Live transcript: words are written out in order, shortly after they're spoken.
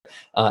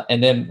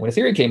And then when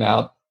Ethereum came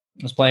out,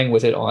 I was playing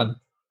with it on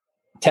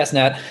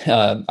testnet.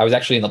 I was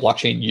actually in the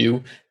Blockchain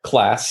U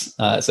class.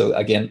 So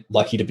again,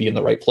 lucky to be in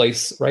the right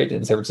place, right,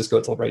 in San Francisco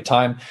at the right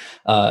time.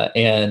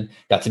 And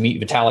got to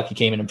meet Vitalik. He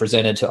came in and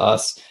presented to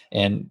us,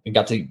 and we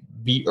got to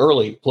be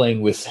early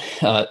playing with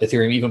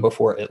Ethereum even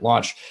before it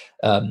launched.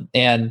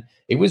 And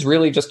it was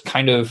really just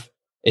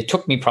it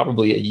took me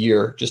probably a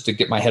year just to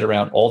get my head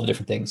around all the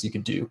different things you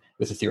could do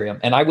with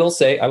Ethereum. And I will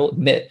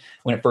admit,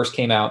 when it first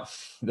came out,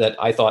 that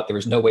I thought there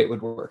was no way it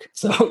would work.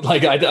 So I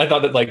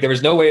thought that there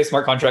was no way a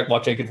smart contract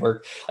blockchain could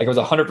work. I was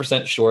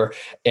 100% sure,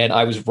 and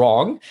I was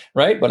wrong,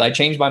 right? But I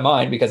changed my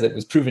mind because it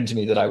was proven to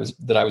me that I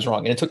was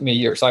wrong, and it took me a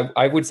year. So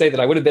I would say that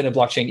I would have been in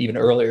blockchain even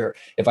earlier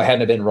if I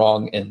hadn't been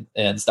wrong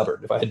and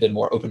stubborn, if I had been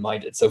more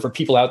open-minded. So for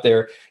people out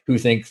there who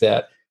think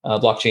that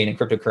blockchain and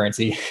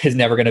cryptocurrency is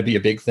never going to be a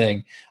big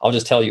thing, I'll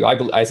just tell you, I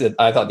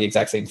thought the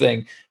exact same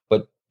thing,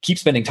 but keep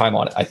spending time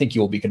on it. I think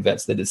you will be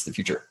convinced that it's the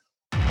future.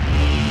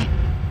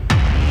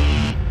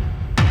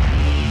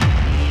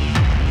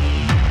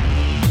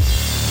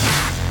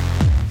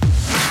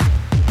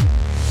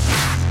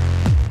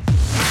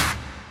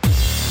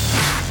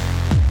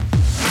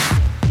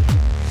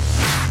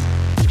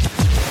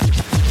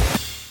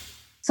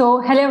 So,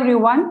 hello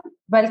everyone.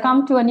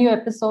 Welcome to a new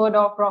episode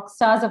of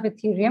Rockstars of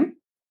Ethereum,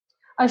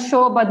 a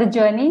show about the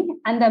journey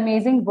and the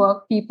amazing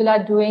work people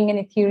are doing in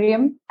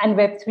Ethereum and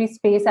Web3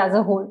 space as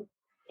a whole,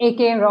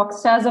 aka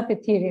Rockstars of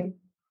Ethereum.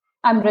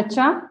 I'm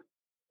Richa.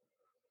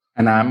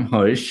 And I'm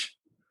Harsh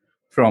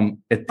from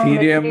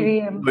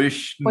Ethereum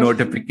Push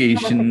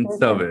Notification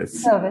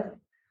Service.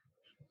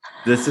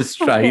 This is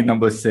try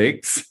number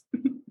 6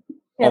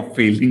 of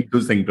failing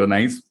to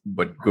synchronize,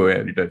 but go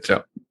ahead,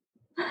 Richa.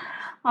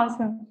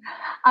 Awesome.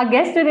 Our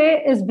guest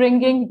today is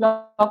bringing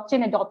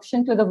blockchain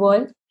adoption to the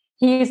world.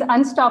 He is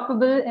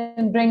unstoppable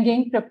in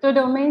bringing crypto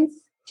domains,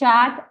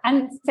 chat,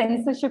 and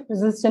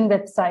censorship-resistant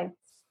websites.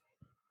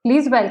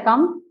 Please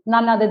welcome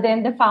none other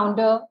than the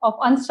founder of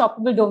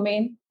Unstoppable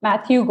Domain,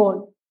 Matthew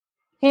Gould.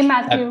 Hey,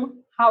 Matthew,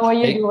 how are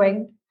you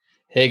doing?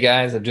 Hey,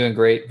 guys, I'm doing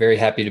great. Very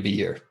happy to be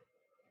here.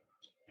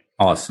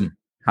 Awesome.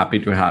 Happy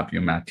to have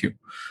you, Matthew.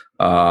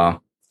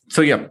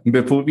 So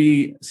before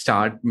we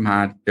start,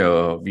 Matt,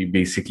 we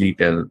basically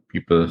tell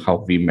people how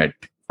we met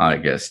our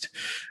guest.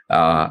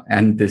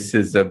 And this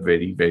is a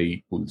very,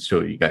 very cool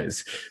story,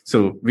 guys.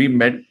 So we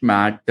met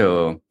Matt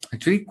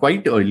actually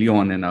quite early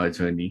on in our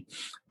journey.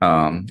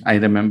 I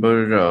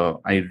remember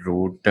I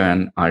wrote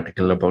an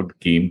article about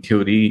game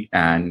theory,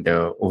 and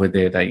over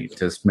there I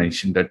just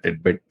mentioned a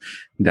tidbit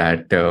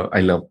that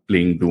I love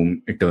playing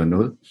Doom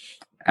Eternal.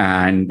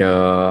 And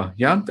the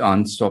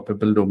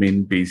Unstoppable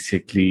Domain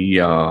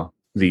basically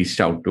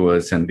reached out to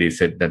us, and they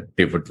said that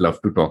they would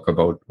love to talk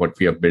about what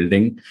we are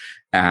building.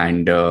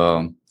 And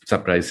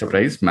surprise,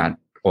 surprise, Matt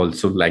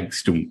also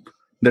likes Doom.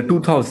 The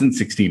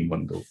 2016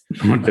 one, though,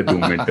 not the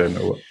Doom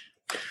Eternal.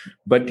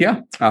 But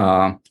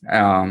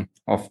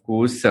of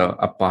course,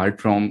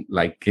 apart from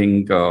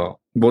liking,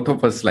 both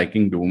of us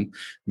liking Doom,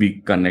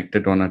 we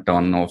connected on a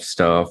ton of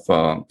stuff.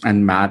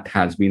 And Matt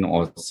has been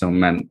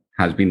awesome and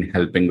has been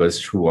helping us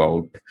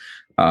throughout.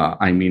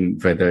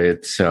 Whether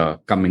it's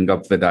coming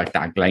up with our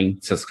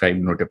tagline, subscribe,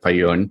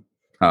 notify, earn.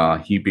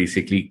 He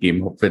basically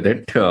came up with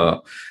it.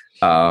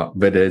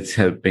 Whether it's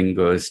helping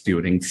us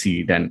during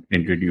seed and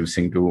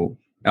introducing to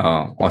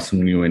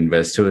awesome new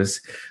investors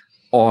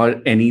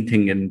or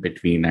anything in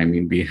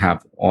between. We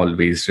have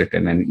always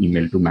written an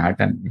email to Matt,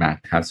 and Matt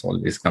has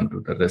always come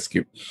to the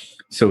rescue.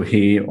 So,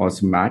 hey,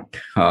 awesome, Matt.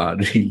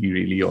 Really,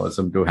 really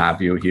awesome to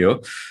have you here.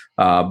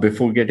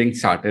 Before getting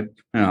started,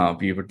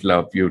 we would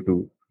love you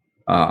to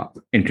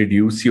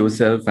introduce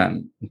yourself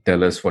and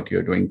tell us what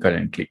you're doing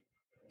currently.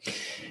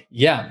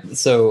 Yeah.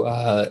 So,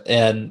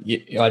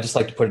 I just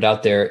like to put it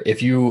out there.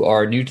 If you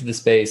are new to the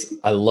space,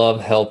 I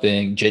love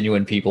helping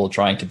genuine people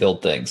trying to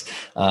build things.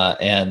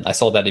 And I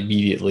saw that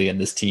immediately in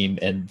this team,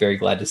 and very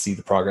glad to see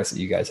the progress that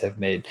you guys have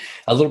made.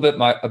 A little bit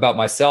about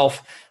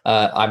myself.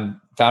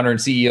 I'm founder and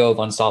CEO of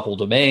Unstoppable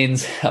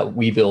Domains.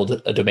 We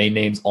build domain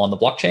names on the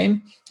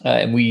blockchain,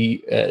 and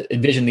we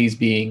envision these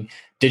being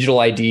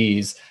digital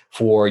IDs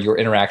for your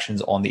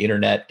interactions on the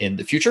internet in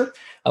the future.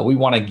 We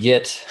want to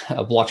get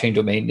a blockchain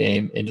domain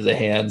name into the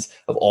hands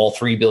of all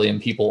 3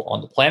 billion people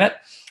on the planet.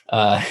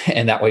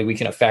 And that way we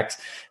can affect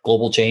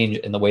global change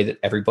in the way that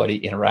everybody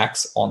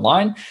interacts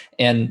online.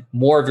 And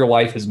more of your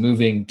life is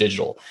moving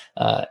digital.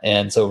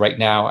 And so right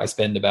now I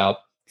spend about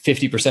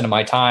 50% of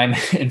my time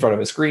in front of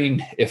a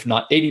screen, if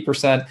not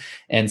 80%.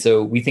 And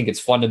so we think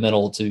it's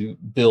fundamental to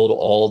build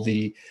all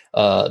the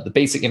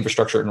basic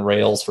infrastructure and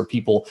Rails for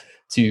people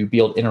to be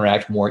able to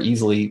interact more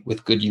easily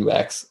with good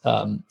UX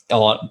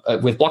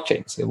with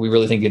blockchain. So we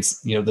really think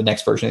it's the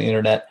next version of the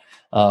internet,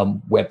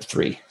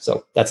 Web3.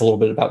 So that's a little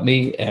bit about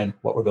me and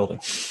what we're building.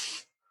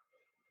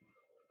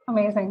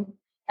 Amazing.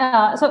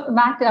 So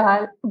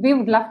Matt, we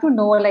would love to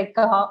know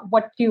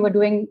what you were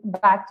doing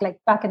back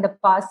in the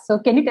past. So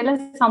can you tell us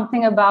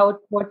something about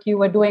what you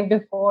were doing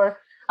before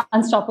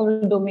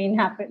Unstoppable Domain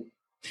happened?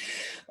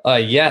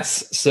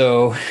 Yes.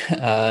 So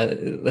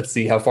let's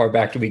see, how far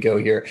back do we go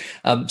here?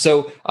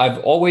 So I've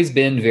always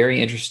been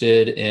very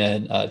interested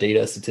in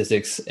data,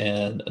 statistics,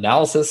 and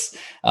analysis.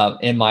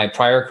 In my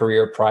prior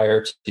career,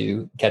 prior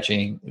to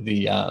catching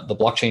the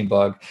blockchain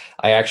bug,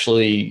 I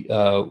actually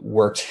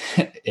worked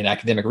in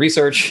academic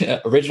research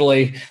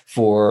originally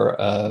for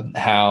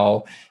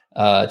how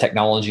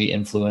technology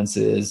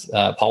influences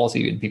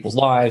policy in people's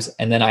lives.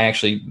 And then I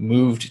actually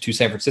moved to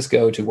San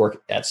Francisco to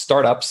work at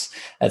startups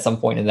at some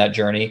point in that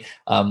journey.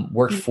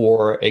 Worked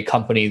for a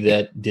company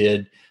that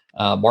did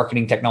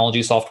marketing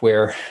technology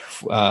software.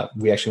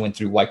 We actually went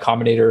through Y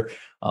Combinator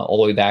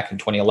all the way back in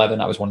 2011.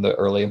 I was one of the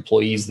early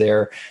employees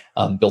there,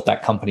 built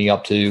that company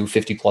up to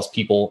 50 plus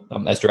people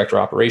as director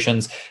of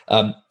operations,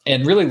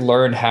 and really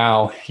learned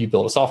how you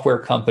build a software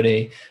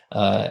company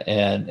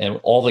and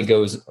all that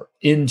goes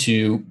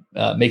into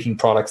making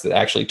products that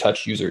actually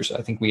touch users.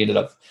 I think we ended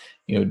up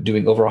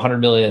doing over 100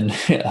 million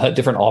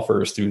different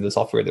offers through the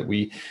software that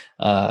we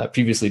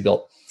previously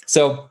built.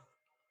 So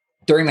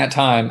during that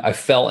time, I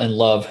fell in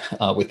love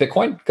with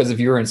Bitcoin, because if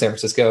you were in San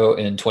Francisco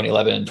in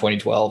 2011,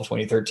 2012,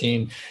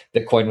 2013,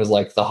 Bitcoin was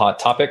like the hot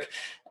topic.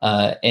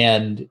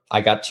 And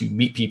I got to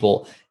meet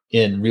people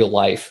in real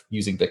life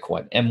using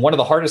Bitcoin. And one of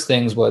the hardest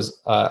things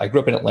was I grew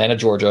up in Atlanta,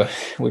 Georgia,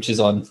 which is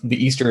on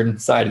the eastern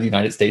side of the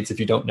United States, if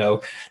you don't know,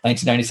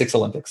 1996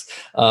 Olympics.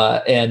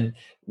 And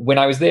when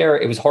I was there,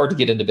 it was hard to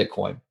get into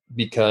Bitcoin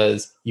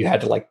because you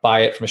had to like buy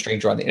it from a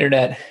stranger on the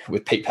internet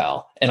with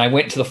PayPal. And I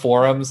went to the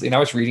forums and I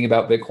was reading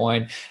about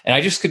Bitcoin, and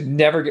I just could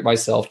never get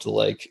myself to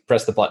like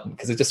press the button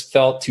because it just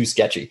felt too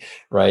sketchy,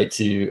 right?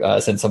 To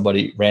send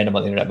somebody random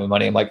on the internet my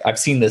money. I'm like, I've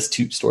seen this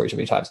story too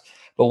many times.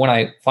 But when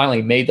I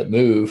finally made the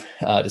move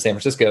to San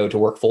Francisco to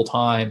work full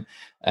time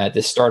at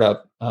this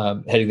startup,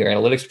 heading their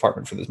analytics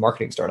department for this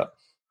marketing startup,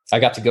 I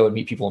got to go and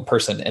meet people in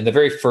person. And the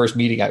very first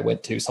meeting I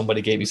went to,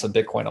 somebody gave me some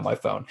Bitcoin on my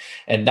phone.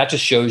 And that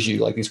just shows you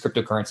like these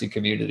cryptocurrency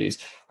communities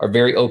are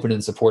very open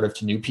and supportive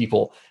to new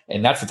people.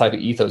 And that's the type of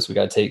ethos we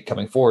got to take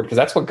coming forward, because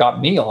that's what got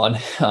me on,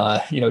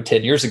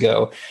 10 years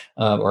ago,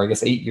 or I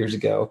guess 8 years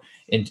ago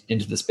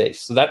into the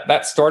space. So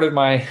that started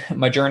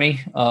my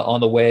journey on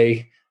the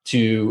way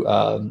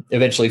to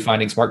eventually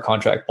finding smart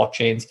contract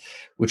blockchains,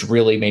 which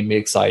really made me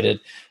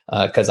excited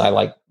because I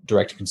like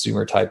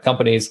direct-to-consumer type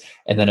companies,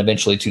 and then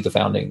eventually to the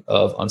founding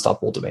of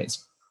Unstoppable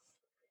Domains.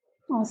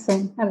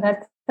 Awesome. And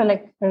that's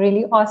a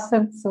really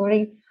awesome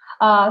story.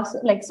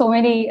 So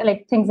many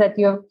things that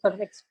you have sort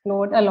of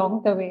explored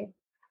along the way.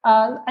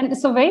 And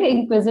so very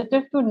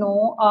inquisitive to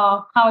know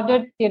how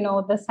did,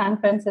 the San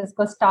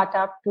Francisco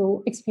startup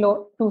to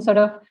explore, to sort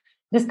of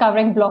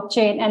discovering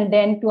blockchain and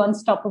then to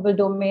Unstoppable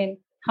Domain.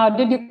 How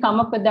did you come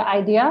up with the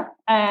idea,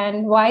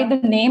 and why the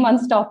name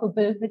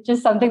Unstoppable, which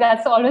is something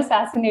that's always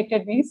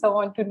fascinated me. So I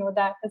want to know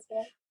that as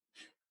well.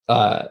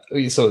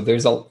 So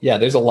there's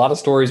a lot of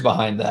stories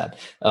behind that.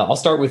 I'll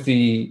start with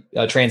the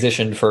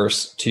transition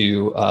first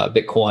to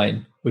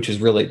Bitcoin, which is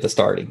really the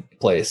starting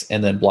place,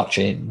 and then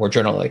blockchain more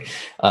generally.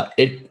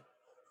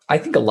 I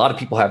think a lot of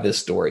people have this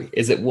story,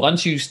 is that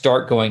once you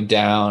start going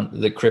down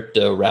the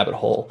crypto rabbit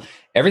hole,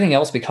 everything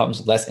else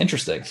becomes less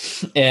interesting.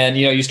 And,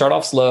 you start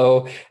off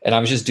slow, and I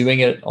was just doing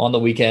it on the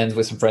weekends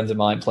with some friends of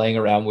mine, playing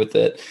around with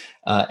it.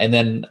 And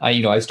then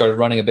I started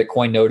running a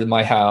Bitcoin node in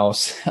my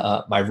house.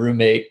 My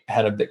roommate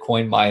had a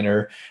Bitcoin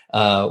miner.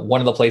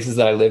 One of the places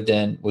that I lived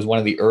in was one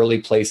of the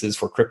early places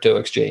for crypto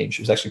exchange.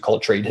 It was actually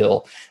called Trade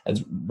Hill.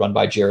 It's run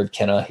by Jared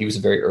Kenna. He was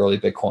a very early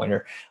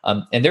Bitcoiner.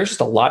 And there's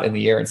just a lot in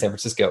the air in San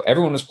Francisco.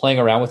 Everyone was playing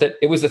around with it.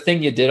 It was the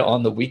thing you did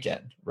on the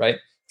weekend, right?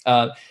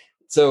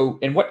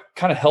 And what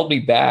kind of held me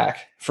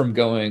back from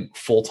going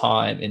full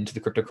time into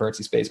the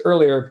cryptocurrency space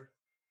earlier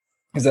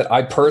is that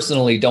I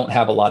personally don't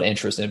have a lot of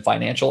interest in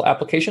financial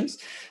applications.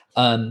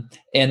 And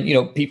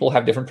people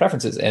have different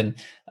preferences. And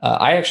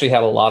I actually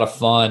had a lot of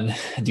fun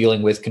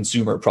dealing with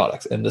consumer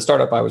products. And the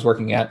startup I was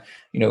working at,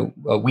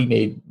 we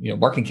made,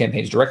 marketing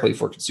campaigns directly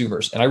for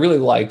consumers. And I really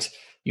liked,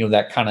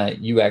 that kind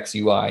of UX,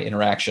 UI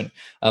interaction.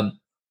 And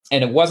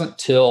it wasn't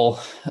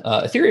till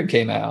Ethereum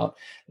came out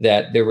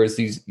that there was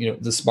these,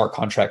 the smart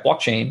contract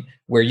blockchain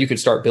where you could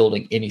start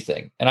building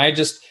anything. And I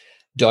just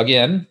dug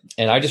in,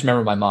 and I just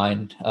remember my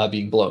mind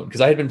being blown, because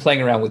I had been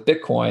playing around with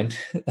Bitcoin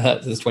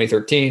since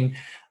 2013.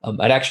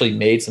 I'd actually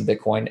made some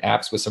Bitcoin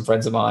apps with some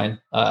friends of mine.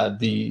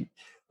 The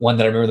one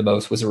that I remember the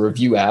most was a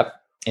review app.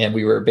 And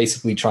we were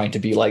basically trying to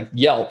be like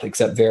Yelp,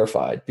 except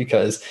verified,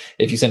 because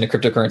if you send a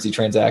cryptocurrency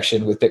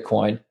transaction with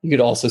Bitcoin, you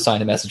could also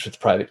sign a message with a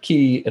private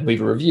key and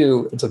leave a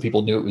review. And so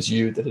people knew it was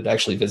you that had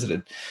actually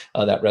visited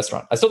that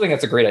restaurant. I still think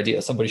that's a great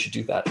idea. Somebody should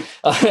do that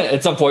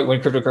at some point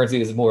when cryptocurrency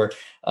is more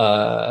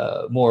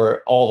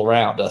all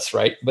around us,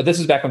 right? But this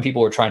was back when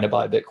people were trying to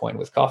buy Bitcoin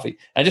with coffee.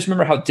 And I just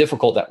remember how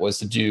difficult that was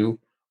to do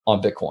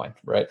on Bitcoin,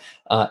 right?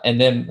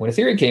 And then when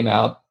Ethereum came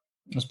out,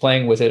 I was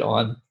playing with it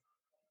on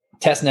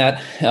testnet.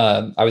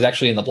 I was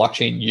actually in the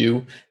Blockchain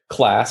U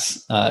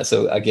class.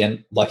 So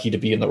again, lucky to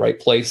be in the right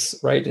place,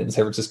 right? In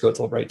San Francisco at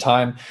the right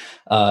time.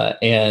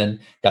 And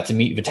got to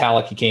meet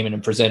Vitalik. He came in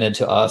and presented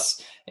to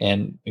us,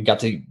 and got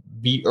to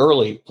be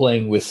early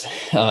playing with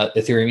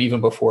Ethereum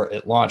even before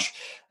it launched.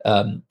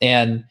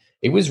 And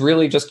it was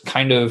really just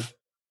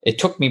it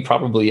took me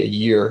probably a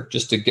year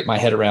just to get my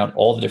head around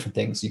all the different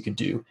things you could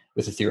do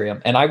with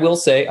Ethereum. And I will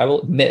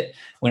admit,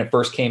 when it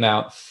first came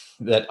out,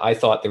 that I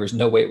thought there was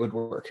no way it would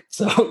work.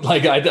 So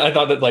I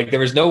thought that there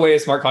was no way a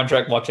smart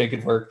contract blockchain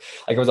could work.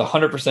 I was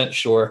 100%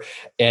 sure,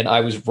 and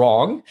I was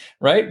wrong,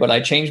 right? But I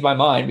changed my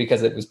mind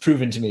because it was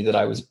proven to me that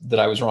I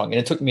was wrong, and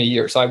it took me a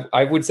year. So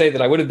I would say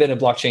that I would have been in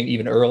blockchain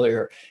even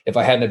earlier if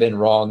I hadn't have been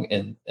wrong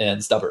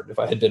and stubborn, if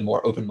I had been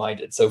more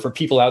open-minded. So for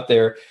people out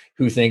there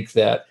who think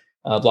that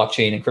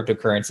blockchain and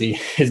cryptocurrency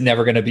is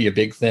never going to be a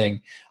big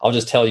thing, I'll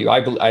just tell you,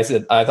 I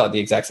thought the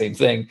exact same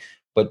thing,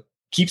 but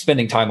keep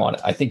spending time on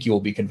it. I think you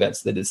will be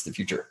convinced that it's the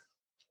future.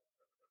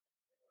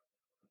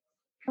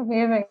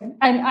 Amazing.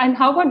 And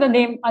how about the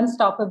name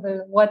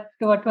Unstoppable? What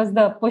was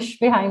the push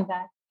behind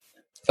that?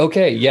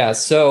 Okay, yeah.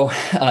 So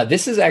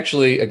this is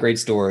actually a great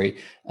story.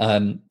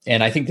 And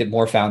I think that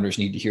more founders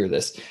need to hear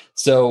this.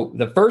 So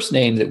the first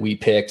name that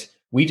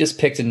we just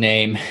picked a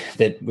name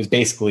that was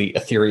basically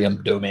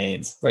Ethereum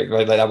domains, right?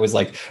 That was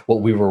like what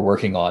we were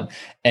working on.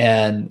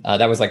 And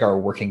that was like our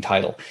working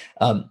title.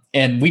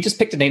 And we just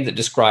picked a name that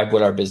described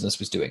what our business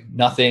was doing,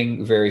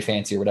 nothing very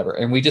fancy or whatever.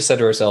 And we just said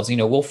to ourselves,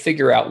 we'll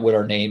figure out what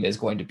our name is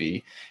going to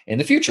be in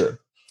the future.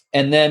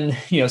 And then,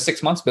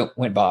 6 months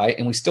went by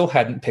and we still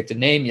hadn't picked a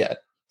name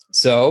yet.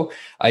 So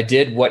I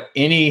did what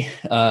any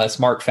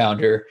smart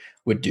founder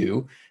would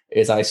do,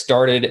 is I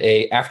started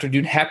a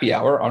afternoon happy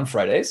hour on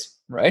Fridays.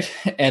 Right.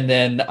 And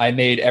then I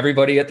made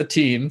everybody at the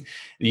team,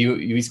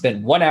 you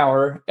spent 1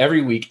 hour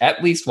every week,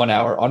 at least 1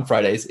 hour on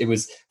Fridays. It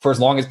was for as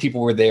long as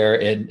people were there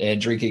and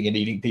drinking and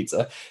eating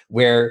pizza,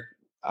 where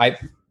I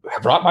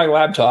brought my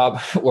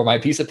laptop or my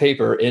piece of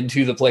paper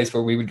into the place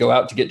where we would go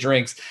out to get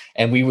drinks,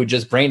 and we would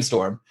just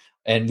brainstorm.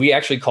 And we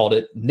actually called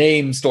it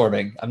name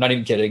storming. I'm not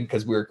even kidding,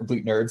 because we were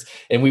complete nerds.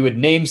 And we would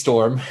name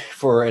storm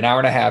for an hour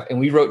and a half, and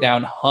we wrote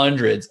down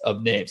hundreds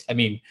of names. I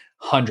mean,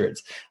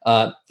 hundreds.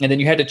 And then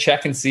you had to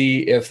check and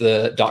see if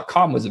the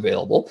 .com was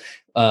available,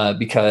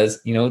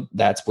 because,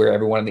 that's where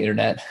everyone on the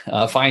internet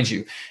finds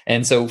you.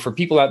 And so for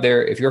people out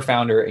there, if you're a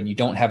founder and you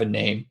don't have a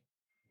name,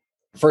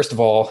 first of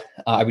all,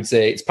 I would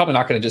say it's probably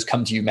not going to just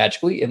come to you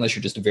magically unless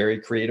you're just a very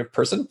creative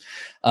person.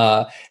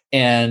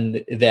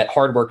 And that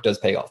hard work does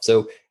pay off.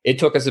 So it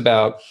took us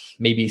about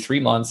maybe 3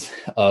 months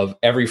of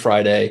every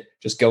Friday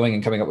just going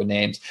and coming up with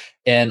names.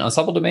 And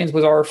Unstoppable Domains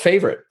was our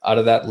favorite out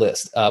of that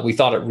list. We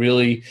thought it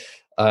really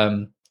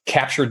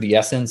captured the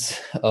essence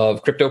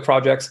of crypto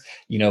projects.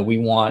 We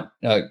want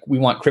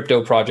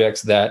crypto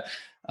projects that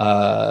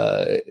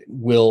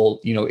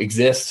will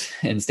exist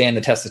and stand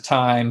the test of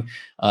time,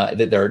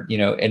 that they're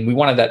and we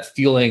wanted that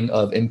feeling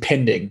of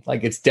impending,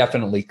 like it's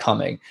definitely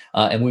coming,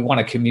 and we want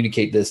to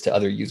communicate this to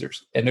other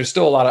users. And there's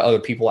still a lot of other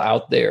people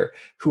out there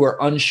who are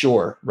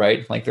unsure,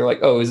 right? Like they're like,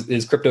 oh,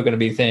 is crypto going to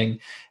be a thing?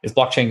 Is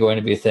blockchain going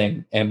to be a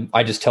thing? And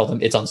I just tell them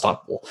it's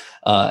unstoppable.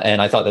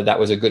 And I thought that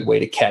was a good way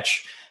to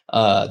catch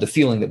the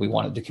feeling that we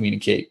wanted to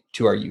communicate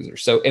to our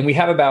users. So, and we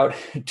have about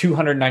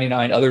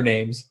 299 other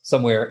names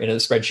somewhere in a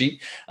spreadsheet.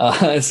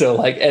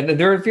 And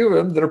there are a few of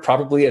them that are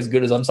probably as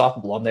good as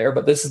Unstoppable on there,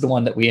 but this is the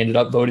one that we ended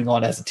up voting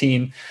on as a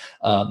team,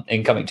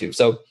 and coming to.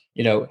 So,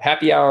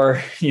 happy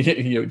hour,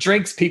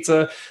 drinks,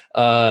 pizza,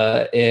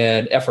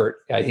 and effort,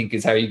 I think,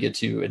 is how you get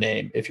to a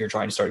name if you're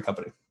trying to start a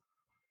company.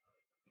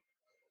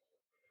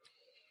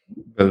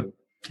 Well,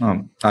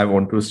 I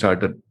want to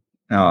start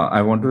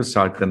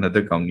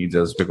another company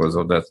just because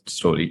of that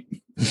story.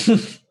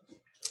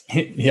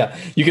 Yeah,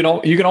 you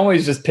can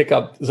always just pick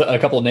up a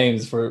couple of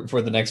names for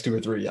the next 2 or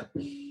 3. Yeah.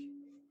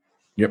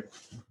 Yep.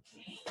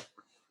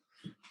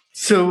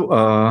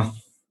 So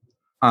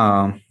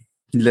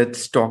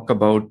let's talk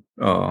about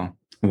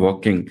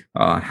working.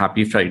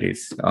 Happy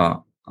Fridays.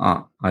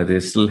 Are they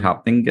still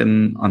happening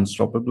in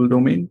Unstoppable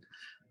Domain,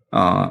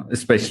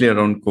 especially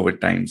around COVID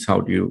times?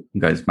 How do you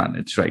guys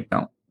manage right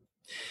now?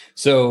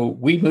 So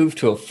we moved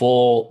to a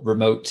full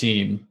remote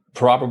team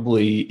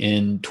probably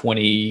in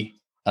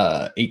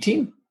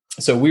 2018.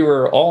 So we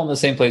were all in the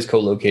same place,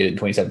 co-located in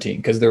 2017,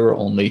 because there were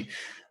only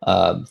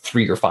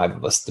 3 or 5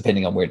 of us,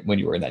 depending on when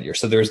you were in that year.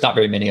 So there's not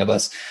very many of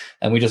us,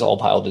 and we just all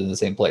piled in the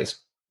same place.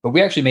 But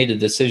we actually made a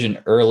decision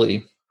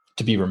early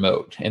to be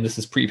remote, and this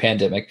is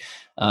pre-pandemic.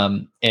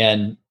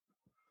 And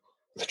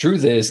the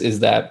truth is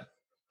that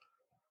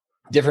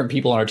different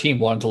people on our team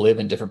wanted to live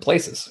in different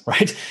places,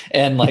 right?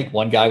 And like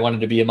one guy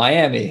wanted to be in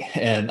Miami,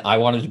 and I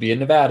wanted to be in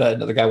Nevada.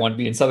 Another guy wanted to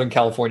be in Southern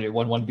California.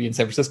 One wanted to be in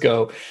San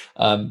Francisco.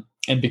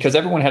 And because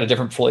everyone had a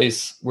different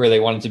place where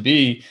they wanted to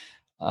be,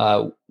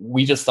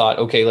 we just thought,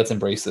 okay, let's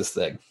embrace this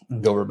thing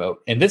and go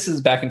remote. And this is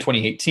back in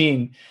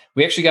 2018.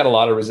 We actually got a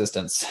lot of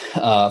resistance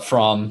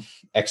from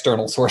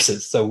external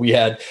sources. So we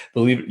had,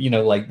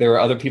 there were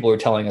other people who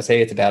were telling us,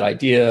 hey, it's a bad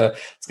idea.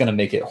 It's going to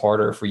make it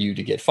harder for you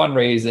to get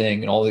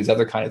fundraising and all these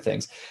other kind of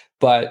things.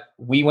 But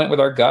we went with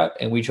our gut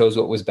and we chose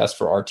what was best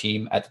for our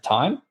team at the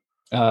time.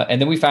 And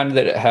then we found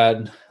that it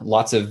had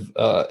lots of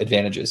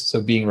advantages.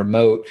 So being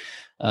remote,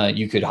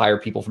 you could hire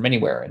people from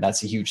anywhere, and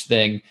that's a huge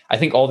thing. I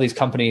think all these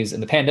companies in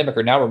the pandemic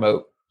are now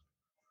remote,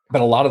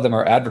 but a lot of them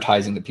are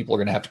advertising that people are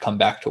going to have to come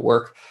back to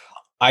work.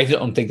 I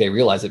don't think they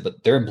realize it,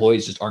 but their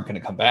employees just aren't going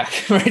to come back,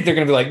 right? They're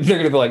going to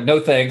be like,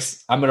 no,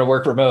 thanks. I'm going to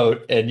work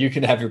remote and you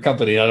can have your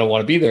company. I don't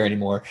want to be there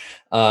anymore,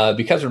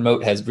 because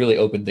remote has really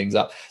opened things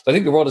up. So I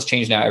think the world has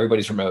changed now.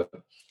 Everybody's remote.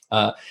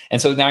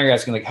 And so now you're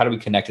asking, like, how do we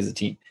connect as a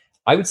team?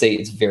 I would say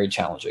it's very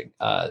challenging.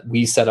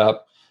 We set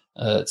up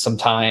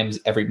sometimes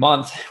every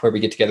month where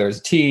we get together as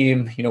a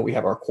team. We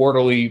have our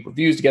quarterly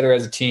reviews together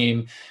as a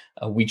team.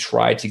 We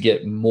try to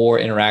get more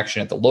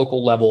interaction at the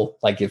local level.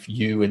 Like if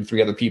you and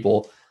 3 other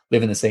people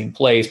live in the same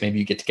place, maybe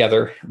you get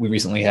together. We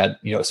recently had,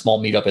 a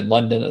small meetup in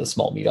London and a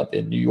small meetup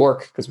in New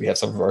York because we have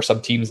some of our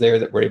sub teams there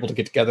that we're able to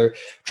get together,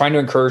 trying to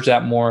encourage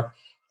that more.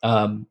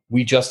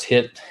 We just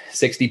hit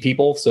 60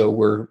 people. So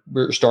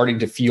we're starting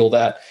to feel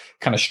that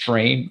kind of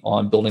strain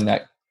on building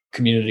that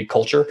community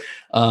culture.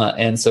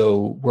 And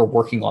so we're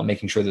working on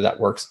making sure that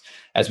works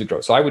as we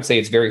grow. So I would say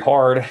it's very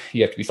hard.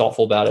 You have to be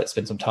thoughtful about it,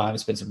 spend some time,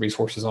 spend some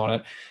resources on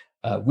it.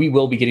 We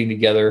will be getting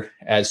together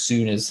as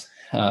soon as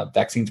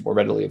vaccines are more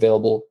readily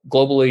available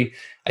globally.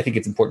 I think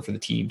it's important for the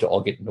team to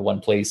all get into one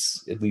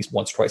place at least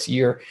once, twice a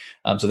year.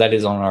 So that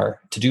is on our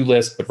to-do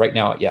list. But right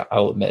now,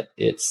 I'll admit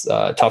it's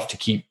tough to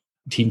keep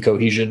team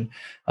cohesion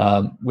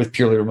with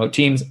purely remote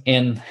teams.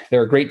 And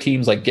there are great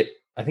teams like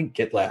I think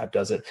GitLab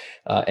does it.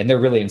 And they're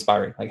really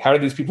inspiring. Like, how do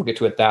these people get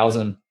to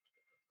 1,000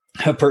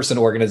 person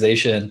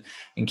organization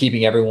and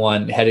keeping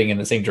everyone heading in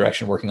the same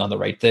direction, working on the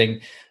right thing?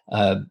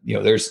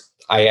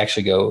 I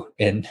actually go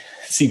and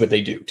see what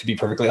they do, to be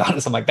perfectly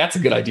honest. I'm like, that's a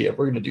good idea.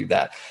 We're going to do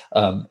that.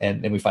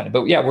 And we find it.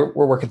 But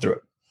we're working through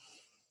it.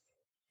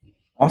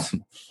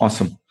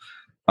 Awesome.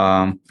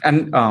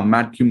 And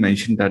Matt, you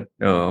mentioned that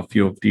a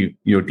few of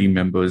your team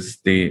members,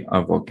 they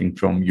are working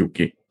from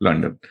UK,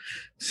 London.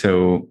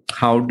 So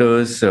how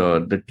does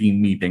the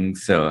team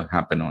meetings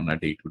happen on a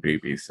day-to-day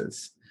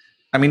basis?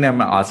 I mean, I'm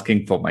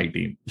asking for my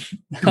team,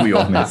 to be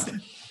honest.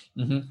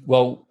 Mm-hmm.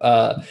 Well,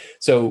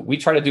 so we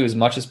try to do as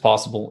much as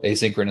possible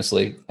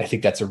asynchronously. I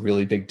think that's a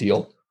really big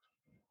deal.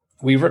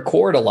 We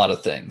record a lot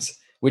of things,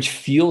 which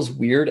feels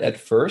weird at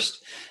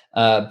first,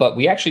 but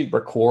we actually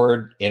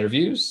record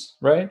interviews,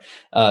 right?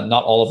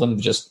 Not all of them,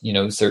 just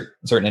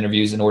certain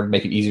interviews in order to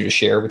make it easier to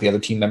share with the other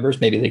team members.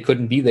 Maybe they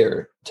couldn't be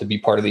there to be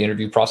part of the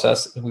interview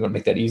process, and we want to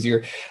make that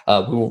easier.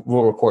 We'll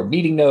record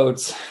meeting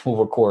notes. We'll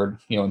record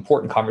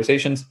important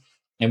conversations.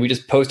 And we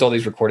just post all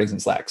these recordings in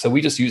Slack. So we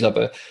just use up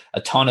a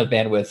ton of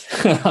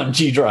bandwidth on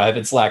G Drive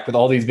and Slack with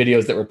all these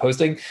videos that we're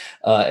posting,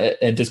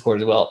 and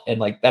Discord as well.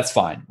 And that's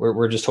fine.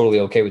 We're just totally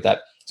okay with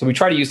that. So we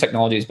try to use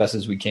technology as best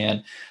as we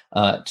can,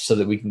 so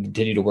that we can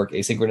continue to work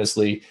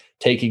asynchronously.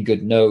 Taking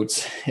good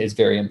notes is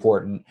very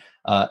important.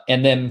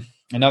 And then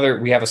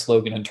we have a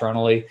slogan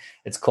internally.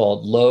 It's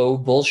called low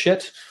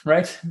bullshit,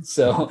 right?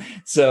 So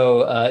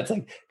it's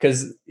like,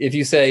 because if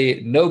you say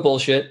no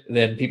bullshit,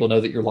 then people know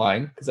that you're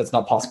lying, because that's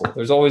not possible.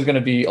 There's always going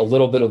to be a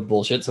little bit of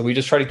bullshit. So we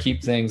just try to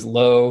keep things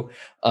low.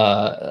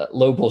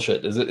 Low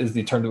bullshit is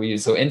the term that we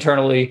use. So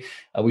internally,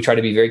 we try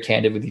to be very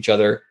candid with each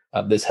other.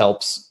 This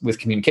helps with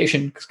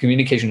communication, because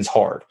communication is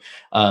hard.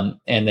 And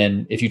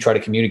then if you try to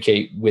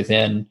communicate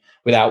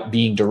without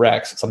being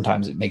direct,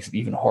 sometimes it makes it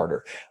even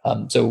harder.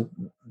 So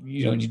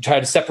you try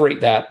to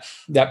separate that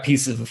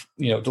piece of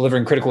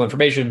delivering critical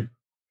information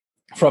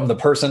from the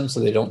person, so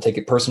they don't take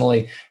it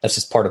personally. That's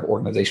just part of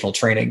organizational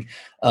training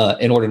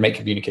in order to make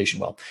communication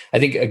well. I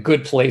think a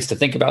good place to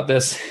think about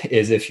this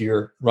is if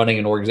you're running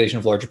an organization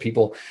of larger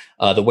people,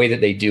 the way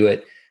that they do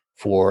it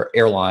for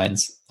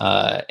airlines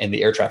and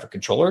the air traffic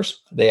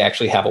controllers, they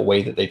actually have a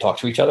way that they talk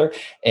to each other.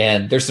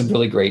 And there's some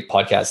really great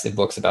podcasts and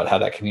books about how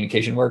that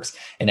communication works.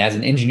 And as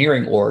an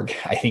engineering org,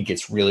 I think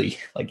it's really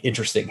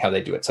interesting how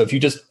they do it. So if you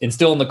just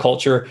instill in the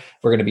culture,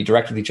 we're going to be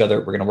direct with each other,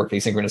 we're going to work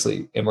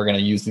asynchronously, and we're going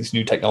to use these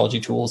new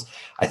technology tools,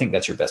 I think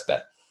that's your best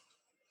bet.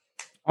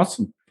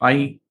 Awesome.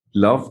 I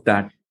love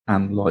that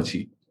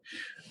analogy.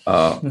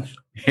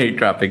 Hey,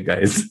 traffic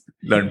guys,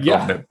 learn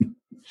from them.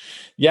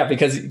 Yeah,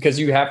 because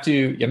you have to,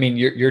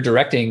 you're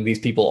directing these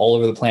people all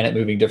over the planet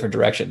moving different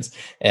directions.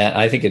 And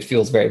I think it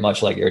feels very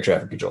much like air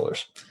traffic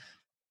controllers.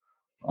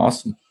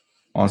 Awesome.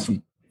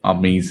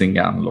 Amazing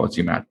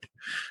analogy, Matt.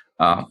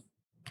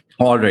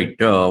 All right.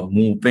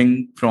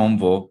 Moving from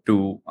work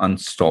to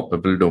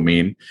unstoppable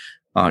domain.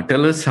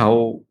 Tell us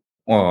how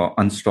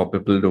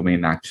unstoppable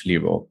domain actually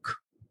work.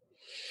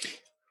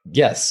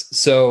 Yes.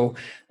 So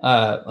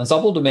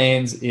Unstoppable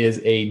Domains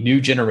is a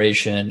new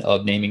generation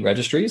of naming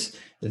registries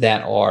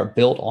that are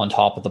built on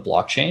top of the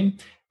blockchain.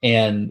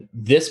 And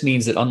this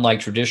means that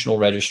unlike traditional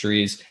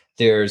registries,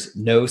 there's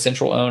no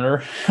central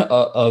owner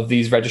of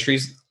these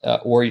registries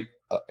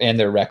and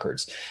their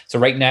records. So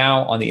right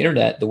now on the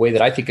internet, the way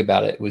that I think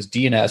about it was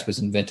DNS was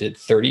invented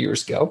 30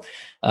 years ago,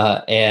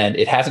 and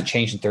it hasn't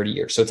changed in 30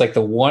 years. So it's like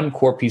the one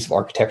core piece of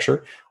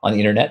architecture on the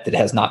internet that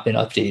has not been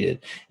updated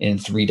in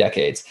 3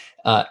 decades.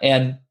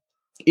 And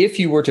if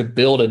you were to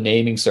build a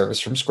naming service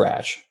from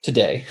scratch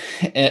today,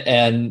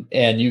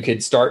 and you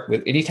could start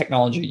with any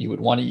technology you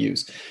would want to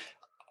use,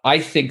 I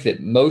think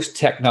that most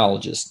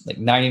technologists, like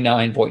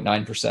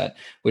 99.9%,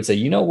 would say,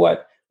 you know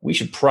what, we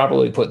should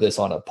probably put this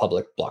on a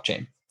public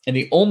blockchain. And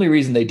the only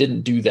reason they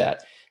didn't do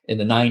that in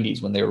the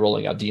 90s when they were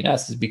rolling out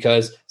DNS is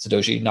because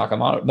Satoshi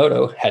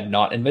Nakamoto had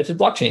not invented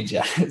blockchains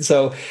yet.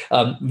 So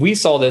we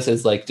saw this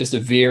as like just a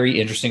very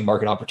interesting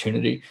market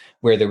opportunity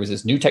where there was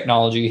this new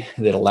technology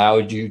that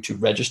allowed you to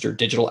register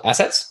digital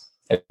assets.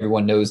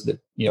 Everyone knows that,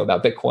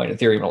 about Bitcoin,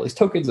 Ethereum, and all these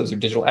tokens, those are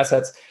digital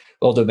assets.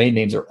 Well, domain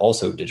names are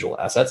also digital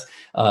assets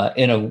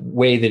in a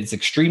way that it's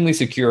extremely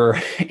secure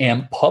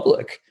and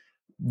public,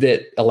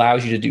 that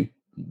allows you to do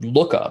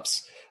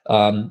lookups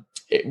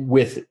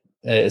with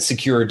a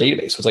secure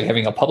database. So it's like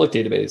having a public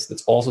database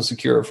that's also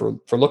secure for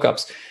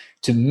lookups.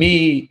 To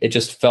me, it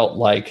just felt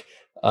like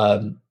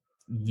that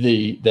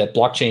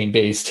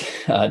blockchain-based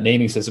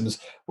naming systems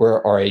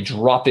are a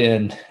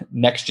drop-in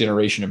next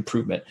generation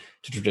improvement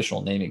to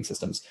traditional naming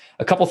systems.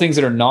 A couple things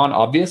that are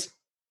non-obvious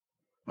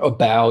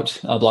about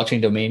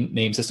blockchain domain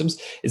name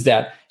systems is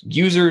that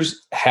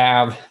users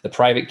have the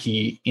private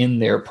key in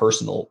their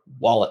personal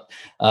wallet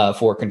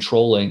for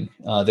controlling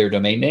their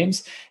domain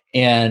names.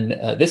 And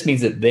this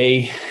means that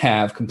they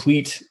have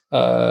complete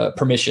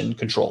permission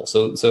control.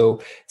 So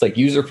it's like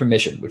user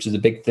permission, which is a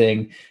big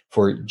thing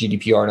for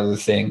GDPR and other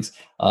things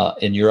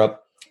in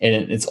Europe.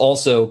 And it's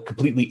also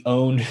completely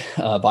owned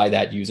by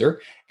that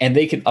user. And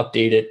they can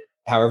update it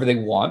however they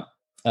want.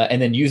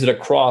 And then use it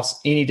across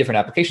any different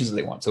applications that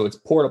they want. So it's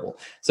portable.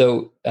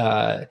 So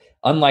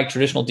unlike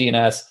traditional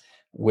DNS,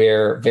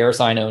 where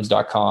VeriSign owns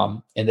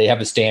 .com, and they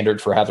have a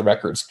standard for how the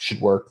records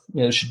should work,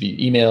 it should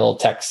be email,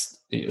 text,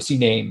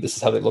 CNAME, this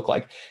is how they look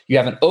like. You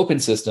have an open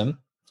system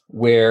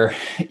where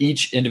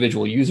each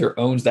individual user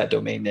owns that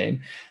domain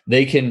name.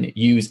 They can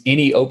use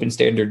any open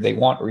standard they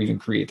want, or even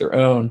create their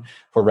own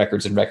for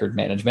records and record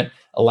management,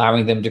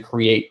 allowing them to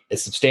create a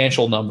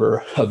substantial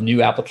number of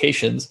new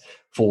applications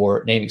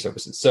for naming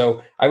services.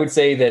 So I would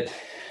say that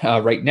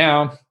right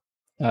now,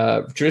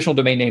 traditional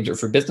domain names are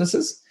for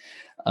businesses,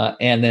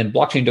 and then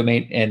blockchain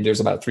domain, and there's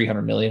about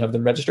 300 million of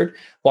them registered.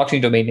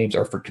 Blockchain domain names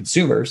are for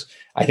consumers.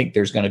 I think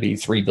there's going to be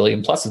 3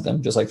 billion plus of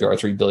them, just like there are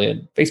 3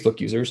 billion Facebook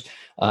users.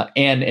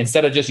 And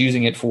instead of just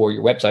using it for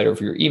your website or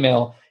for your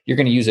email, you're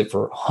going to use it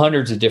for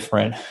hundreds of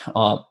different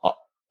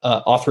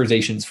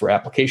authorizations for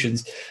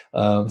applications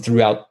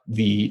throughout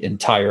the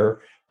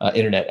entire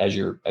internet as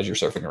you're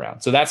surfing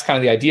around. So that's kind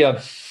of the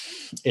idea.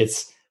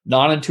 It's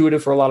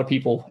non-intuitive for a lot of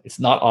people. It's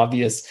not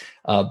obvious,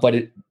 but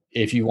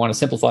if you want to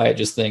simplify it,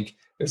 just think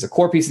there's a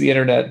core piece of the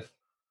internet.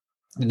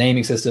 The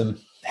naming system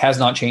has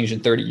not changed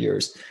in 30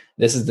 years.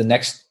 This is the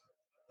next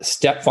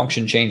step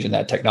function change in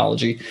that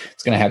technology.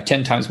 It's going to have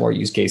 10 times more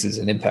use cases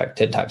and impact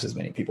 10 times as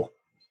many people.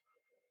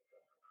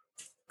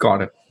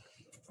 Got it.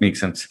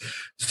 Makes sense.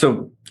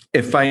 So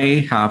if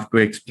I have to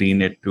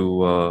explain it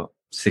to a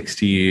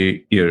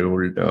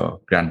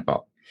 60-year-old grandpa,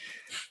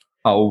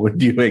 how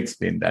would you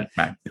explain that,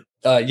 Matt?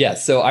 Yeah,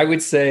 so I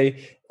would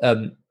say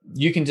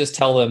you can just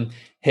tell them,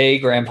 hey,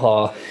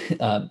 grandpa,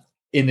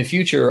 in the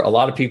future, a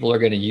lot of people are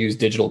going to use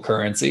digital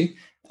currency,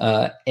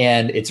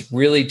 and it's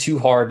really too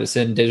hard to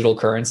send digital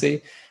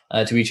currency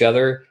to each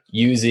other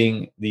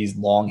using these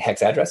long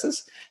hex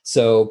addresses.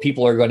 So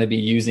people are going to be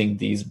using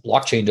these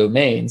blockchain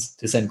domains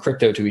to send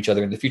crypto to each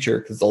other in the future,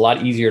 because it's a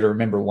lot easier to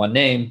remember one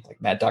name,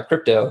 like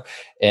Matt.crypto,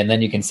 and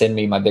then you can send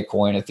me my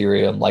Bitcoin,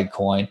 Ethereum,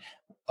 Litecoin,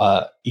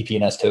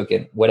 EPNS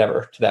token,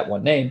 whatever, to that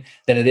one name,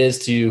 than it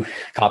is to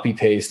copy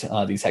paste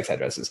these hex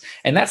addresses.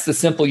 And that's the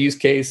simple use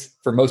case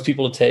for most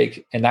people to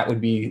take. And that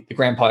would be the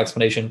grandpa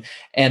explanation.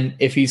 And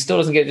if he still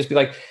doesn't get it, just be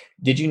like,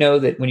 did you know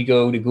that when you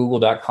go to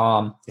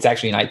google.com, it's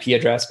actually an IP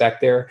address back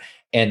there,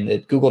 and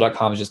that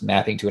google.com is just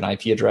mapping to an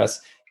IP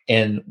address.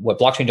 And what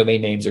blockchain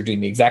domain names are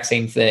doing the exact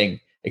same thing,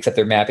 except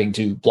they're mapping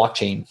to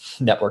blockchain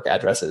network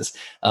addresses.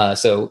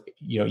 So,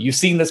 you've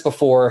seen this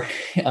before.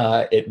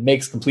 It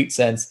makes complete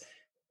sense.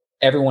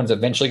 Everyone's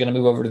eventually going to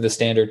move over to the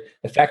standard.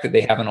 The fact that they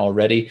haven't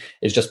already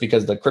is just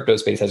because the crypto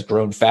space has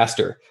grown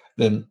faster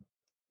than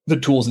the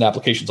tools and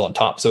applications on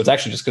top. So it's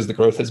actually just because the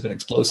growth has been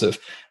explosive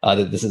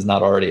that this is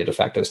not already a de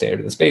facto standard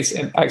in the space.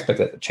 And I expect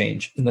that to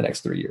change in the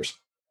next 3 years.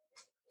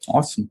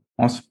 Awesome.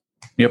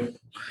 Yep.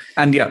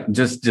 And yeah,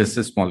 just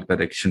a small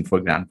correction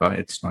for grandpa.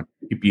 It's not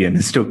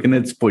EPNS token,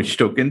 it's push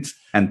tokens.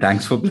 And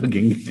thanks for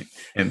plugging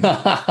in.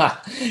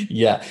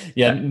 Yeah,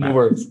 no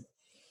worries.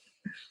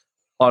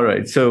 All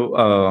right.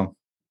 So,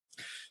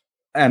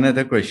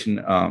 another question.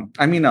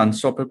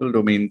 Unstoppable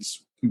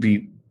domains,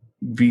 we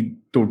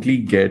totally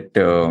get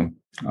the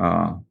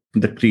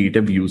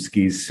creative use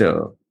case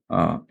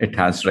it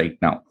has right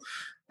now.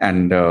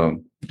 And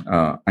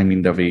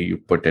the way you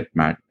put it,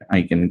 Matt,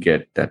 I can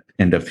get that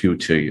in the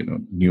future,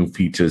 new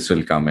features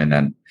will come in,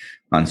 and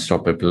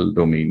unstoppable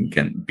domain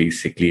can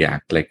basically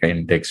act like an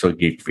index or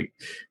gateway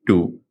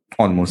to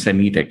almost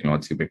any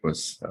technology,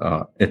 because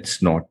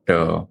it's not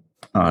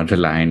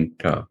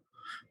reliant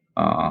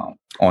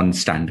on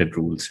standard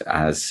rules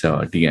as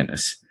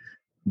DNS.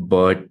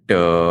 But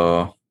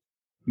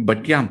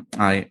yeah,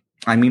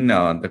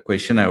 the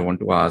question I want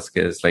to ask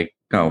is like,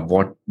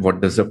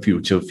 what does the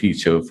future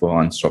feature for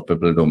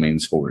unstoppable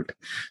domains hold?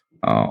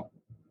 So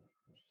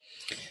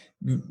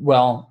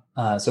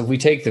if we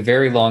take the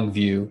very long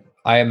view,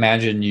 I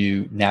imagine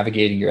you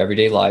navigating your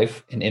everyday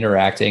life and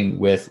interacting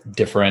with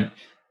different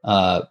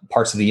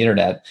parts of the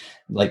internet,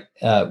 like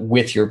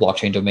with your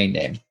blockchain domain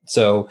name.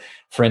 So,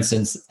 for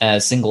instance,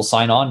 as single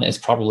sign-on is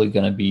probably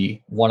going to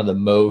be one of the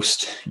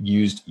most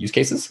used use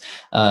cases.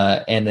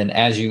 And then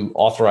as you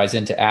authorize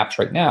into apps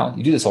right now,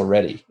 you do this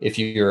already. If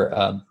you're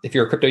a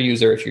crypto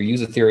user, if you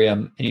use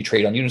Ethereum and you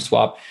trade on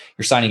Uniswap,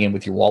 you're signing in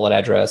with your wallet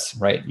address,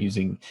 right?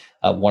 Using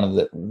one of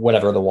the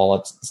whatever the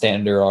wallet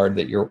standard are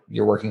that you're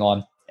working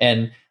on.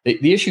 And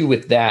the issue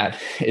with that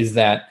is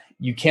that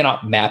you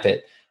cannot map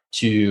it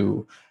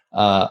to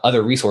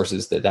other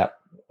resources that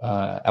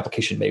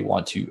application may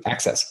want to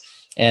access.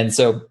 And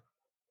so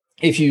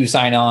if you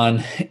sign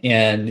on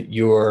and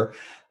you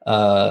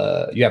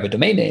have a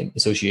domain name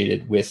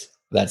associated with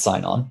that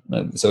sign on,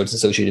 so it's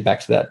associated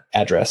back to that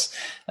address,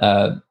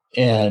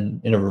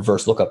 and in a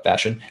reverse lookup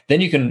fashion, then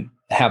you can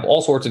have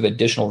all sorts of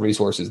additional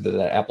resources that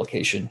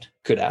application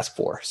could ask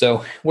for.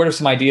 So what are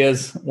some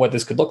ideas what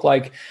this could look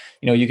like?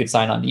 You could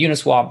sign on to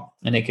Uniswap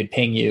and it could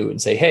ping you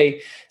and say,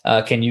 hey,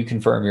 can you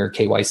confirm your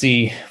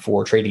KYC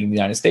for trading in the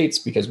United States?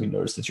 Because we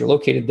noticed that you're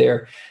located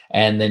there.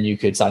 And then you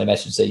could sign a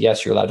message and say,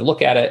 yes, you're allowed to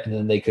look at it. And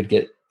then they could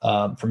get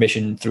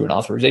permission through an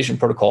authorization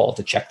protocol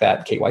to check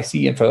that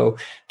KYC info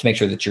to make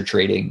sure that you're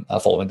trading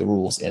following the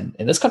rules in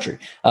this country.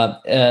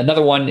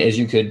 Another one is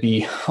you could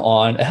be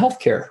on a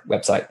healthcare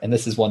website. And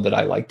this is one that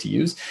I like to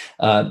use.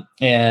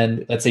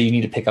 And let's say you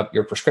need to pick up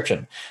your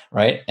prescription,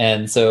 right?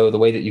 And so the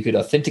way that you could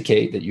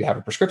authenticate that you have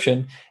a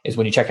prescription is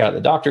when you check out at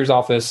the doctor's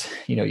office,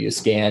 you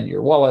scan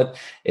your wallet,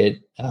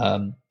 it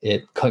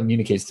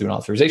communicates through an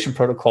authorization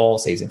protocol,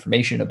 saves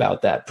information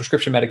about that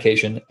prescription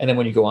medication. And then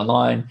when you go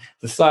online to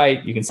the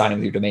site, you can sign in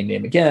with your domain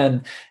name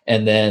again,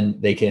 and then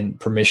they can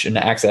permission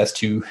access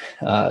to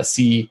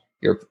see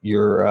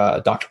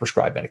your doctor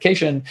prescribed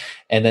medication.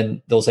 And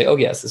then they'll say, oh,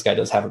 yes, this guy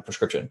does have a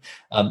prescription.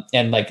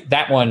 And like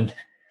that one,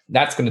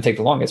 that's going to take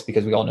the longest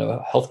because we all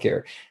know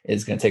healthcare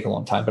is going to take a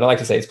long time. But I like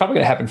to say it's probably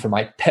going to happen for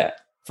my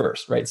pet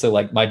first, right? So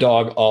like my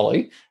dog,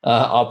 Ollie,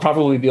 I'll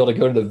probably be able to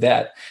go to the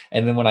vet.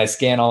 And then when I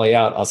scan Ollie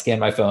out, I'll scan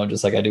my phone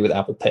just like I do with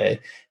Apple Pay.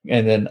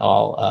 And then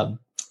I'll,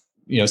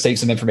 save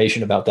some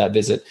information about that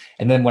visit.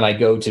 And then when I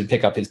go to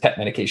pick up his pet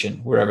medication,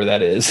 wherever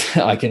that is,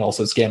 I can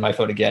also scan my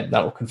phone again.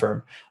 That will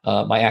confirm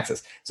my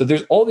access. So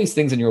there's all these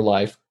things in your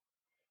life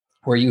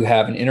where you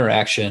have an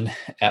interaction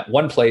at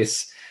one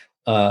place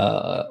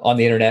on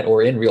the internet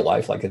or in real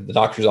life, like at the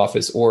doctor's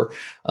office or,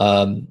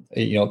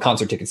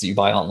 concert tickets that you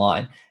buy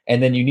online.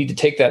 And then you need to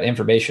take that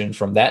information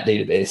from that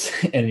database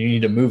and you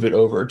need to move it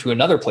over to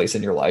another place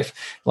in your life.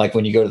 Like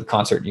when you go to the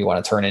concert and you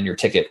want to turn in your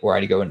ticket where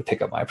I go in to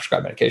pick up my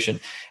prescribed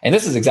medication. And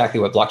this is exactly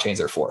what blockchains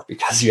are for,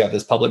 because you have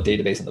this public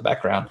database in the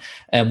background.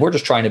 And we're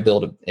just trying to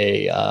build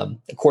a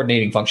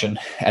coordinating function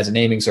as a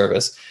naming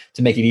service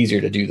to make it easier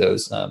to do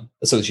those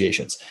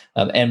associations.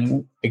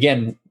 And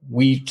again,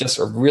 we just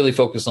are really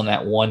focused on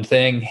that one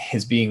thing,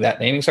 is being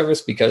that naming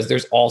service, because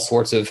there's all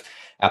sorts of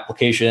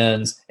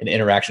applications and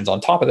interactions on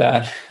top of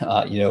that,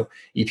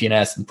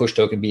 EPNS and push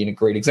token being a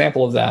great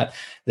example of that,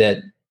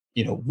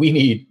 we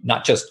need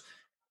not just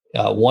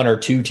one or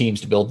two teams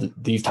to build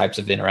these types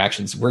of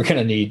interactions. We're going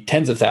to need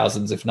tens of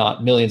thousands, if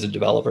not millions of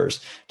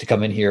developers to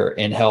come in here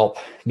and help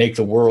make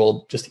the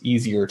world just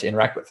easier to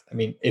interact with. I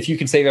mean, if you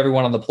can save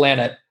everyone on the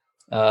planet,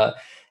 a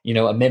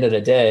minute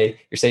a day,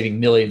 you're saving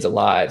millions of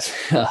lives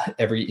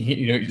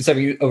you're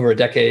saving over a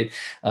decade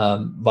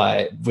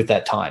with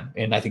that time.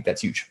 And I think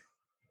that's huge.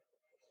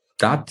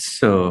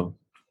 That's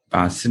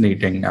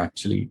fascinating,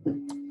 actually.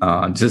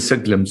 Just a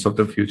glimpse of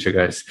the future,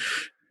 guys.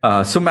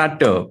 So,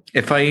 Matt,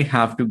 if I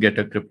have to get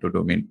a crypto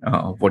domain,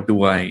 what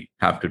do I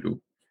have to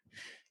do?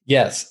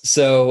 Yes.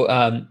 So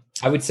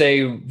I would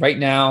say right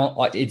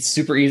now, it's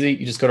super easy.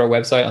 You just go to our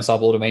website,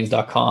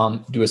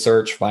 unstoppabledomains.com, do a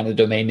search, find a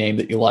domain name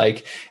that you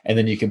like, and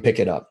then you can pick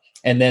it up.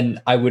 And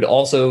then I would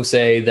also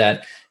say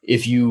that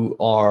if you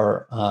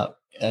are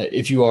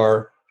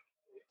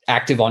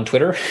active on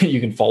Twitter,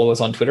 you can follow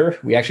us on Twitter.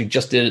 We actually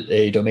just did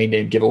a domain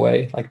name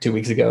giveaway like 2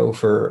 weeks ago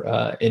for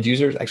end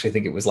users. Actually, I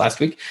think it was last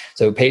week.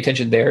 So pay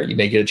attention there. You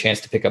may get a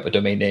chance to pick up a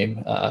domain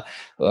name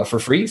for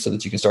free so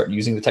that you can start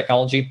using the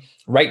technology.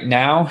 Right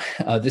now,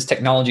 this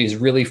technology is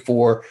really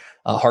for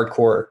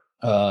hardcore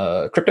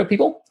crypto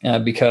people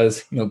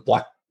because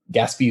block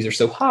gas fees are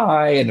so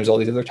high and there's all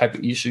these other type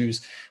of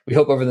issues. We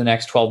hope over the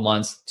next 12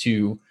 months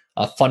to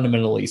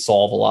fundamentally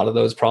solve a lot of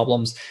those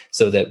problems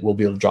so that we'll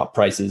be able to drop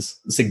prices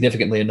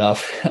significantly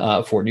enough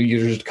for new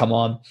users to come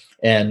on.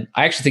 And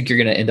I actually think you're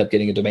going to end up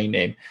getting a domain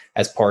name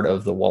as part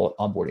of the wallet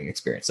onboarding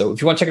experience. So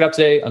if you want to check it out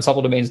today,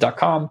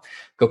 unstoppabledomains.com,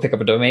 go pick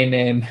up a domain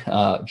name,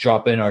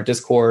 drop in our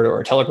Discord or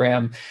our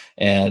Telegram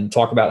and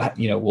talk about,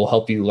 we'll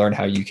help you learn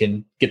how you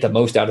can get the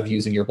most out of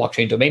using your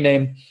blockchain domain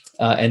name.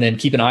 And then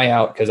keep an eye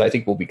out because I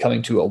think we'll be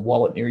coming to a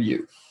wallet near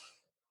you.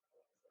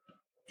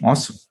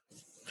 Awesome.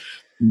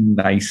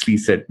 Nicely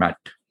said, Matt.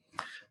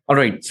 All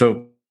right.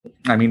 So,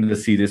 the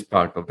serious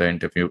part of the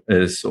interview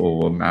is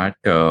over, Matt.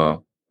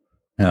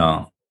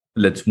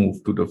 Let's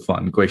move to the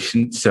fun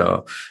questions.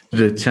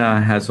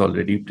 Richa has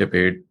already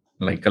prepared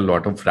like a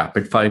lot of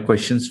rapid fire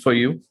questions for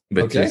you,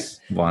 which is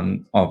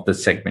one of the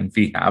segment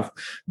we have.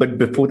 But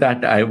before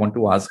that, I want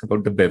to ask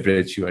about the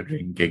beverage you are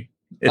drinking.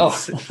 It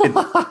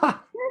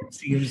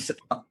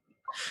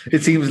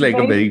seems like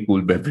a very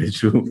cool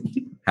beverage to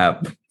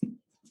have.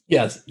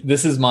 Yes,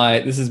 this is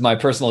my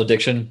personal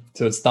addiction.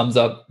 So it's Thumbs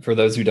Up for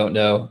those who don't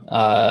know,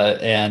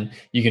 and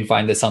you can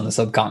find this on the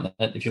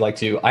subcontinent if you like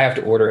to. I have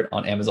to order it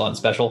on Amazon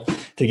special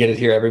to get it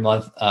here every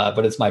month,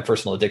 but it's my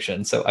personal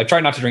addiction. So I try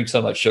not to drink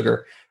so much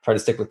sugar. Try to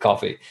stick with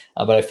coffee.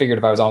 But I figured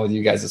if I was on with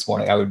you guys this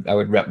morning, I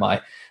would rep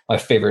my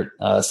favorite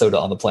soda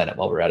on the planet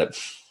while we're at it.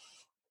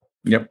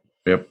 Yep.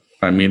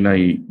 I mean,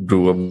 I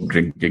grew up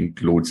drinking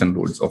loads and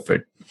loads of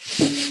it.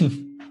 It's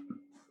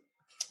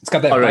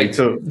got that. All right,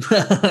 so.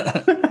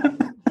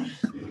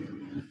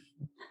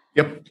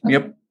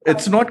 Yep.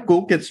 It's not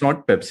Coke. It's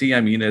not Pepsi.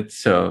 I mean,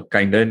 it's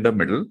kind of in the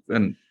middle,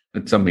 and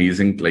it's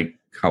amazing, like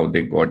how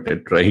they got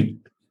it right.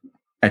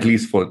 At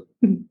least for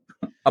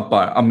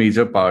a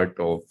major part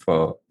of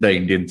the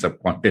Indian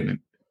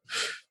subcontinent.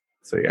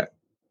 So yeah.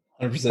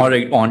 100%. All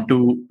right, on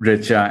to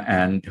Richa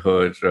and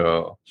her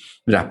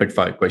rapid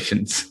fire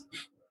questions.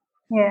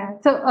 Yeah.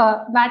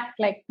 So, Matt,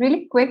 like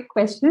really quick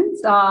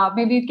questions.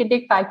 Maybe you can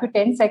take 5 to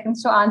 10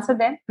 seconds to answer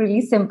them.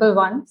 Really simple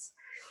ones.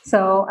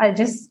 So I'll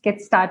just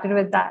get started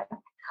with that.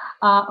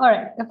 All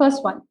right. The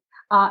first one.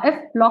 If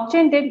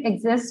blockchain didn't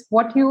exist,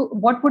 what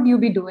would you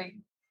be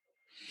doing?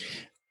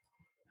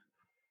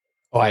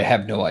 Oh, I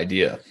have no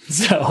idea.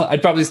 So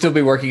I'd probably still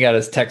be working at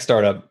a tech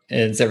startup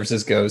in San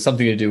Francisco,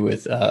 something to do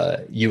with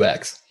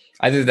UX.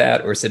 Either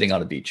that or sitting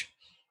on a beach.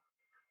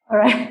 All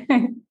right.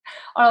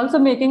 Or also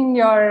making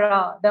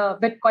your the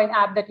Bitcoin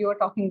app that you were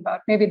talking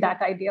about. Maybe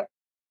that idea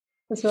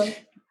as well.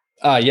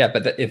 Yeah,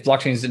 but if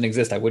blockchains didn't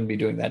exist, I wouldn't be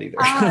doing that either.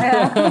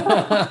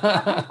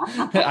 Yeah.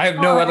 I have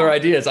no other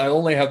ideas. I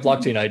only have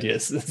blockchain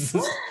ideas.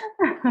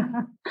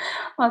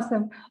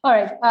 Awesome. All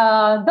right.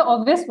 The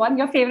obvious one,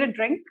 your favorite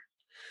drink?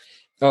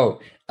 So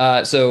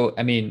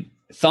I mean,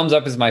 Thumbs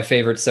Up is my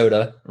favorite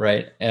soda,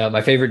 right?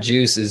 My favorite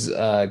juice is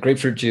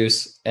grapefruit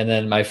juice. And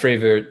then my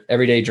favorite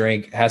everyday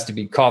drink has to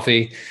be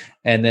coffee.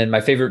 And then my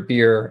favorite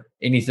beer,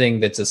 anything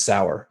that's a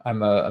sour.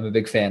 I'm a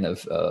big fan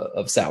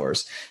of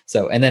sours.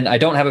 So, and then I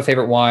don't have a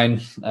favorite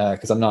wine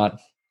because I'm not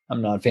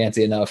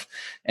fancy enough.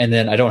 And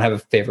then I don't have a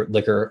favorite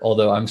liquor,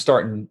 although I'm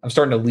starting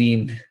to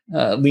lean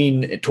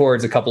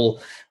towards a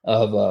couple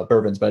of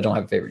bourbons, but I don't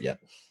have a favorite yet.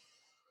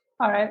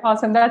 All right,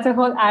 awesome. That's a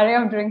whole array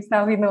of drinks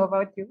now we know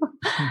about you.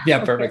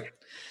 Yeah, perfect. Okay.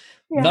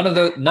 Yeah. None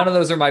of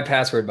those are my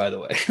password, by the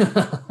way.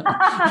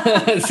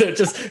 So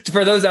just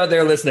for those out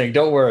there listening,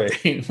 don't worry.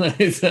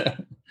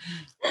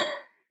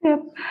 Yep.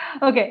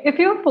 Okay. If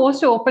you were forced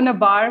to open a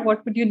bar,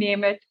 what would you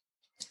name it?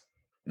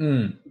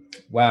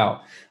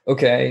 Wow.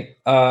 Okay.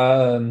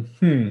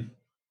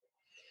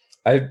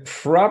 I'd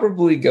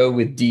probably go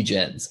with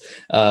Degens,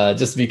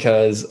 just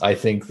because I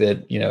think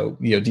that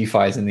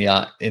DeFi is in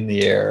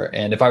the air,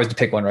 and if I was to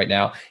pick one right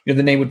now,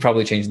 the name would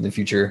probably change in the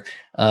future.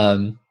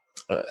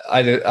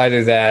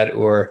 Either that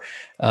or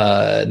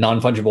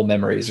non-fungible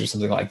memories or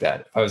something like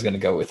that. If I was going to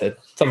go with it,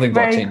 something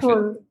blockchain.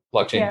 Cool.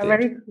 Blockchain. Yeah,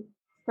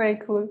 very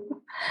cool.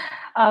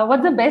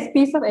 What's the best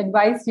piece of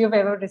advice you've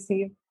ever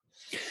received?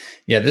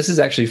 Yeah, this is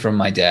actually from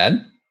my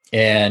dad,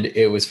 and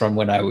it was from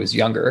when I was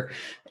younger,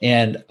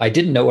 and I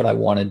didn't know what I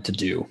wanted to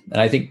do. And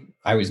I think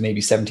I was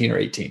maybe 17 or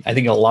 18. I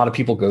think a lot of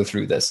people go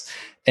through this,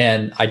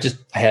 and I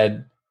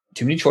had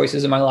too many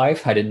choices in my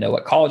life. I didn't know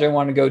what college I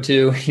wanted to go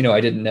to.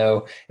 I didn't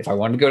know if I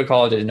wanted to go to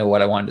college. I didn't know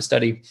what I wanted to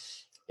study.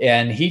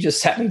 And he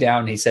just sat me down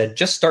and he said,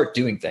 just start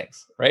doing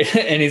things. Right.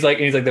 And he's like,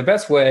 the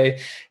best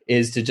way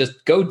is to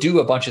just go do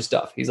a bunch of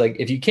stuff. He's like,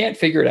 if you can't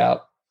figure it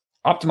out,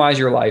 optimize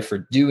your life for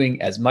doing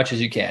as much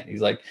as you can.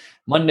 He's like,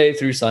 Monday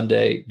through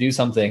Sunday, do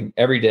something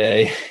every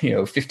day,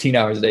 15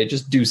 hours a day,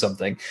 just do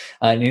something.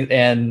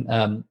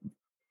 And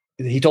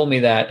he told me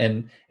that,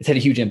 and it's had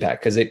a huge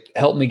impact because it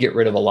helped me get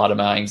rid of a lot of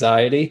my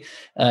anxiety.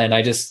 And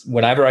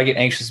whenever I get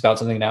anxious about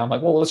something now, I'm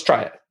like, well, let's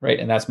try it. Right.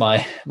 And that's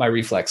my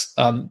reflex.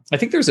 I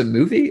think there's a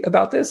movie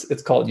about this.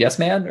 It's called Yes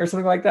Man or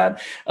something like that.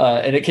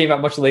 And it came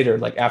out much later,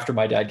 like after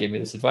my dad gave me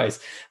this advice.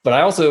 But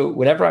I also,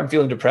 whenever I'm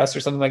feeling depressed or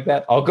something like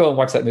that, I'll go and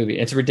watch that movie.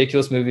 It's a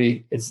ridiculous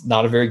movie. It's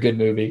not a very good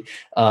movie.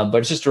 But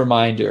it's just a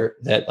reminder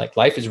that like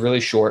life is really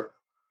short.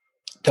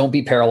 Don't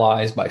be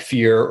paralyzed by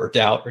fear or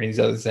doubt or any of these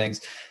other things.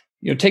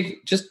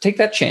 Take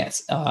that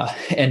chance.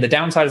 And the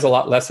downside is a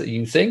lot less than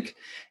you think,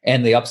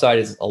 and the upside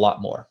is a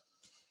lot more.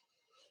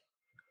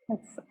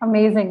 That's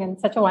amazing and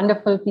such a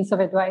wonderful piece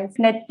of advice.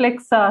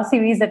 Netflix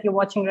series that you're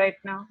watching right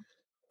now?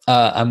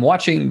 I'm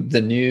watching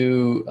the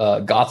new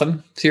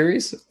Gotham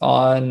series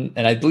and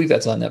I believe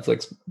that's on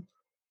Netflix.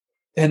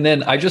 And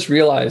then I just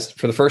realized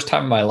for the first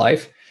time in my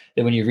life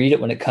that when you read it,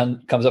 when it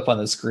comes up on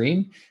the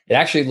screen, it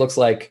actually looks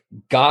like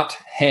Got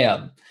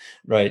Ham.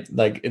 Right.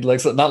 Like it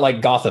looks not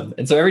like Gotham.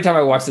 And so every time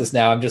I watch this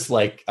now, I'm just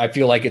like, I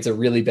feel like it's a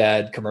really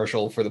bad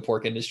commercial for the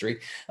pork industry,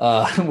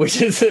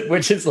 which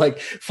is like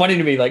funny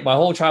to me. Like my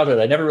whole childhood,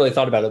 I never really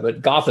thought about it,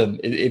 but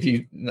Gotham, if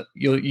you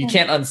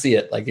can't unsee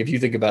it. Like if you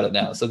think about it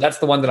now. So that's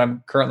the one that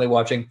I'm currently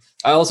watching.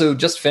 I also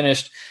just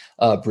finished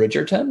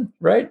Bridgerton,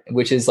 right?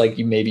 Which is like,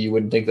 maybe you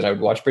wouldn't think that I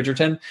would watch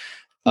Bridgerton.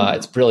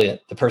 It's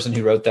brilliant. The person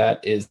who wrote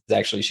that is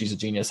actually, she's a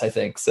genius, I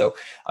think. So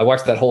I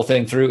watched that whole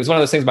thing through. It was one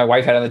of those things my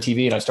wife had on the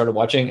TV and I started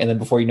watching. And then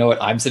before you know it,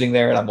 I'm sitting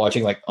there and I'm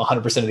watching like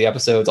 100% of the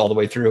episodes all the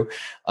way through.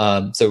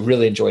 So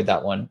really enjoyed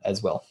that one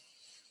as well.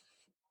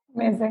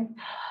 Amazing.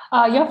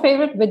 Your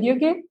favorite video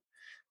game?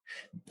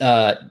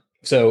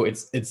 So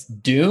it's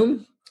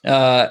Doom.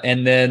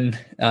 And then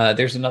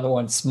there's another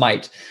one,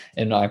 Smite,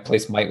 and I play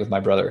Smite with my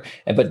brother.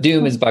 But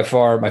Doom is by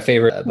far my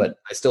favorite, but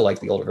I still like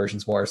the older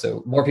versions more.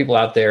 So more people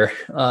out there,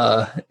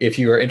 if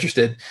you are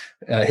interested,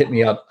 hit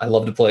me up. I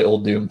love to play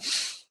old Doom.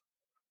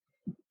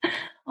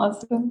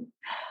 Awesome.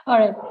 All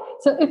right.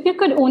 So if you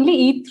could only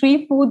eat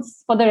 3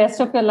 foods for the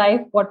rest of your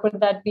life, what would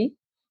that be?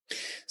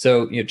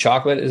 So,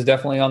 chocolate is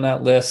definitely on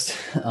that list.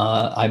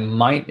 I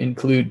might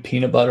include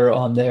peanut butter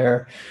on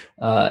there,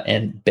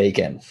 and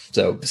bacon.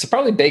 So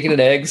probably bacon and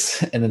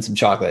eggs, and then some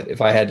chocolate. If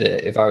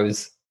I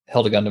was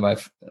held a gun to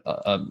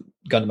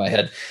my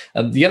head.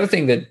 The other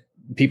thing that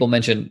people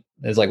mention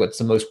is like, what's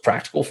the most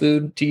practical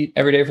food to eat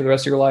every day for the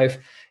rest of your life?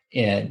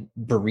 And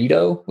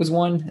burrito was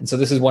one. And so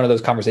this is one of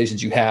those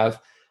conversations you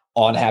have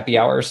on happy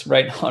hours,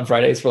 right? On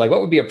Fridays, we're like, what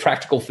would be a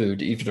practical food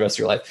to eat for the rest of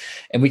your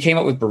life? And we came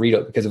up with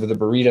burrito because with a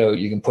burrito,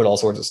 you can put all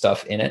sorts of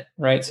stuff in it,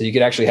 right? So you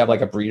could actually have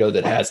like a burrito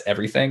that has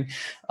everything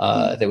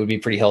that would be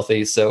pretty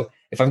healthy. So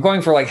if I'm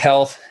going for like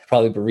health,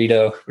 probably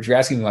burrito. But if you're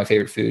asking me my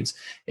favorite foods,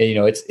 and,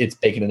 it's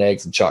bacon and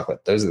eggs and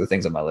chocolate. Those are the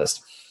things on my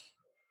list.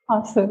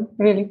 Awesome.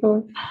 Really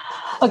cool.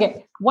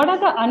 Okay. What are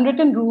the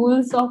unwritten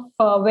rules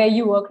of where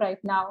you work right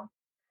now?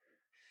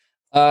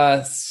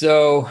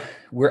 So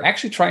we're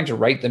actually trying to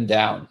write them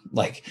down,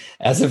 like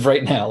as of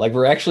right now, like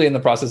we're actually in the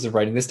process of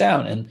writing this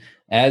down. And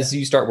as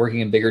you start working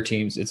in bigger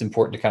teams, it's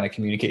important to kind of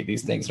communicate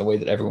these things in a way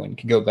that everyone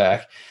can go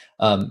back,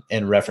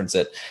 and reference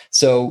it.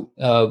 So,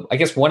 I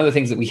guess one of the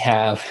things that we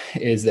have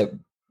is that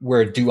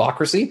we're a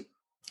duocracy.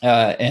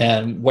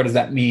 And what does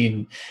that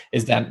mean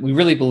is that we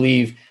really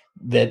believe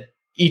that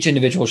each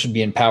individual should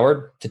be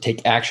empowered to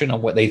take action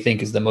on what they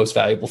think is the most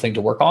valuable thing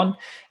to work on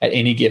at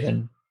any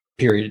given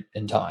period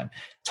in time.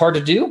 It's hard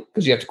to do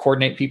because you have to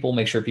coordinate people,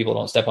 make sure people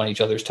don't step on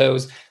each other's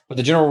toes. But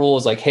the general rule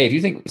is like, hey, if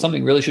you think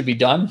something really should be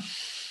done,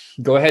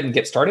 go ahead and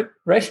get started,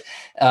 right?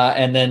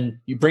 And then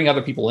you bring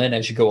other people in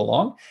as you go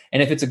along.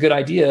 And if it's a good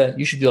idea,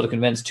 you should be able to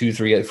convince 2,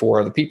 3,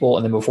 4 other people.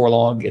 And then before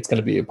long, it's going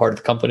to be a part of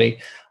the company.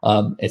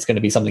 It's going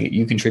to be something that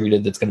you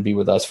contributed that's going to be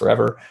with us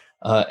forever.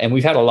 And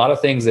we've had a lot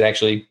of things that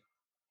actually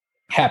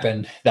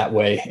happen that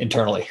way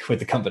internally with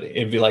the company.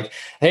 It'd be like,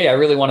 hey, I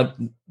really want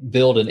to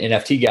build an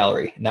NFT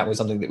gallery. And that was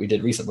something that we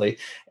did recently.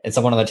 And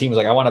someone on the team was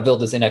like, I want to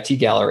build this NFT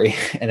gallery.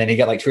 And then he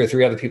got like 2 or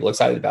 3 other people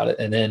excited about it.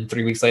 And then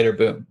 3 weeks later,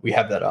 boom, we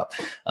have that up.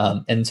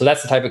 And so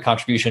that's the type of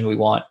contribution we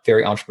want,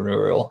 very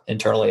entrepreneurial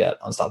internally at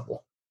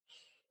Unstoppable.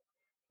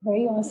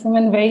 Very awesome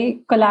and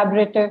very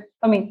collaborative.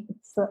 I mean,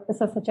 it's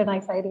such a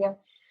nice idea.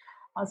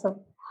 Awesome.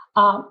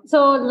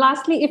 So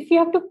lastly, if you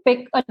have to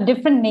pick a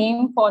different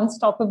name for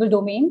Unstoppable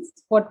Domains,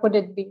 what would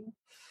it be?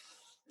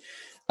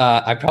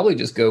 I'd probably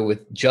just go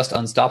with just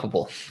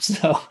Unstoppable.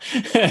 So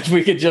if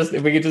we could just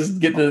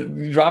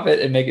drop it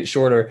and make it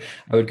shorter,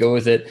 I would go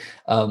with it.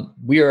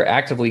 We are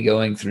actively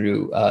going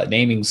through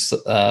naming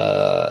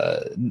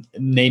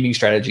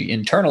strategy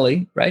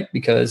internally, right?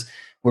 Because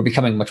we're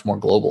becoming much more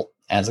global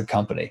as a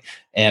company.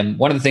 And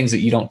one of the things that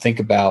you don't think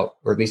about,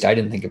 or at least I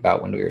didn't think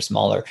about when we were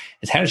smaller,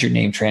 is how does your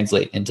name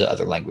translate into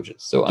other languages?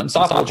 So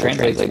Unstoppable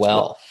translates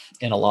well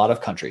in a lot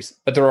of countries,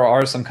 but there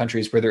are some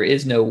countries where there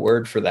is no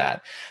word for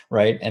that,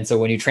 right? And so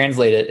when you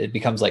translate it, it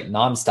becomes like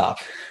nonstop,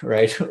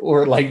 right?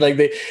 Or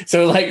it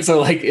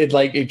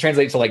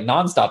translates to like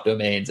nonstop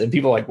domains, and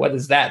people are like, what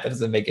is that? That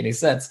doesn't make any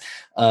sense.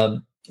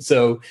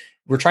 So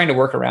we're trying to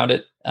work around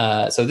it.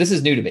 So this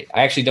is new to me.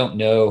 I actually don't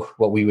know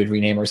what we would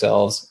rename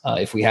ourselves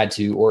if we had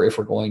to, or if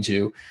we're going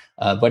to,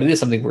 but it is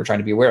something we're trying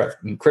to be aware of. I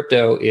mean,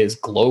 crypto is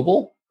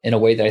global in a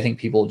way that I think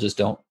people just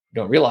don't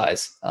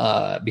realize,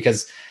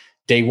 because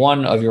day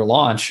one of your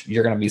launch,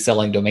 you're going to be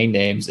selling domain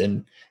names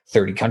in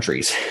 30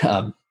 countries,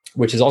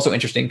 which is also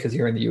interesting because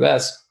here in the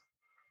US,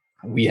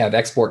 we have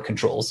export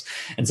controls.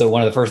 And so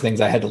one of the first things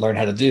I had to learn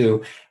how to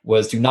do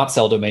was to not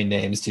sell domain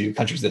names to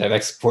countries that have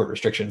export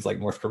restrictions like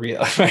North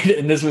Korea, right?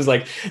 And this was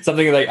like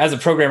something like, as a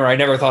programmer, I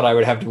never thought I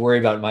would have to worry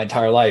about in my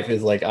entire life,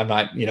 is like, I'm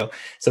not,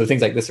 so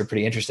things like this are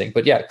pretty interesting.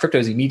 But yeah, crypto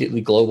is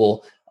immediately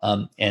global.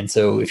 And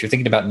so if you're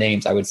thinking about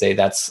names, I would say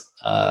that's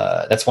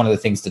one of the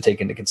things to take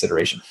into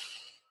consideration.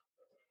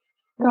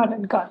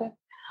 Got it.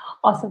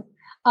 Awesome.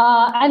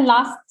 And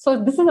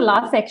so this is the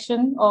last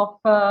section of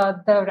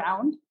the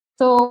round.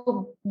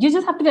 So you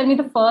just have to tell me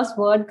the first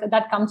word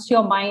that comes to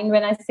your mind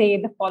when I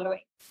say the following.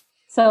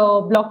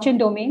 So blockchain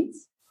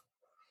domains.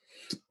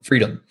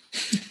 Freedom.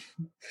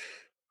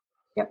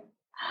 Yep.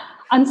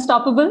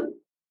 Unstoppable.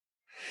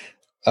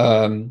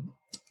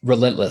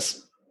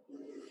 Relentless.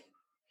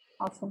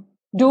 Awesome.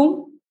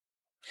 Doom.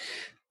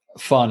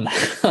 Fun.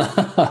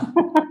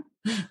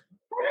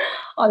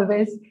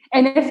 Always.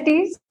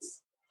 NFTs.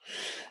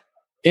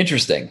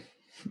 Interesting.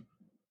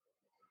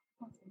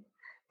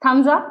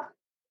 Thumbs up.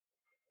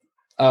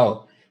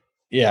 Oh,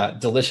 yeah,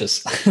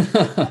 delicious.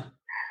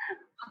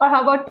 Or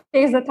how about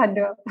Taste the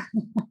Thunder?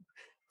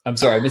 I'm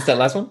sorry, I missed that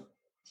last one.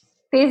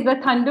 Taste the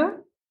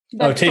Thunder.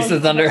 Taste the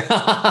Thunder.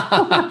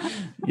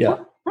 Yeah.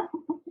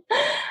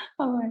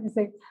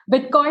 Amazing.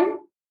 Bitcoin.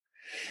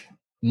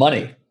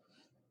 Money.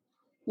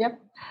 Yep.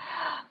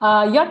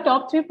 Your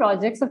top 3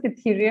 projects of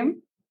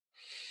Ethereum.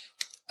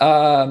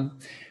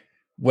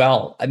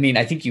 Well, I mean,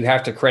 I think you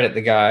have to credit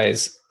the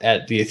guys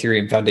at the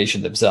Ethereum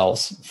Foundation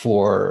themselves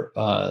for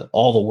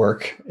all the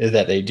work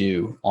that they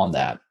do on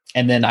that.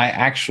 And then I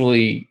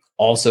actually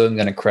also am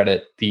going to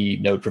credit the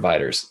node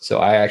providers. So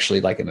I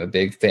actually am a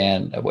big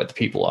fan of what the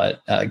people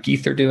at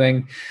Geeth are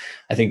doing.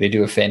 I think they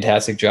do a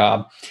fantastic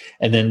job.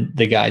 And then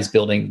the guys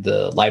building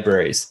the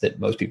libraries that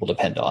most people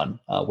depend on,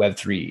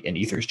 Web3 and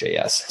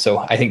Ethers.js. So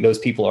I think those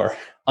people are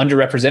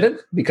underrepresented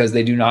because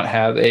they do not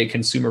have a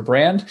consumer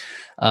brand.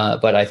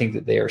 But I think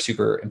that they are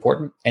super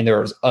important. And there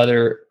are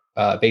other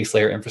base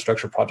layer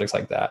infrastructure projects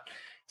like that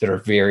are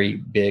very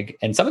big.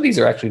 And some of these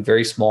are actually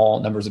very small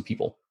numbers of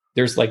people.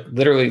 There's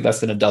literally less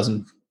than a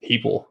dozen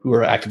people who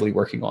are actively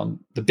working on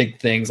the big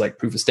things like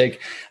proof of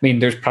stake. I mean,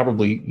 there's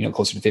probably,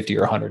 closer to 50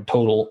 or 100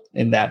 total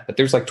in that, but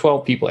there's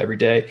 12 people every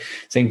day.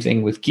 Same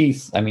thing with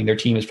Geeth. I mean, their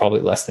team is probably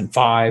less than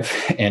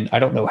 5, and I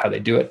don't know how they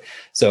do it.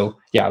 So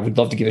yeah, I would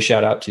love to give a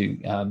shout out to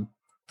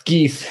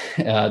Geeth,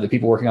 the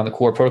people working on the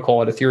core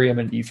protocol at Ethereum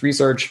and ETH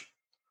research.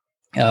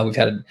 We've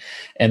had,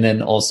 and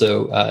then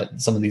also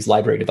some of these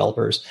library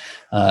developers,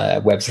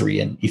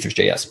 Web3 and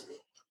Ethers.js.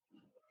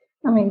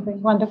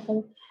 Amazing.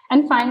 Wonderful.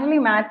 And finally,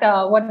 Matt,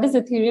 what does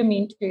Ethereum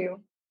mean to you?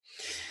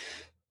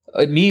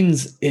 It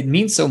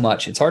means so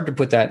much. It's hard to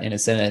put that in a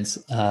sentence.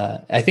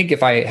 I think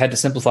if I had to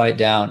simplify it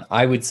down,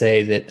 I would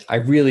say that I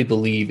really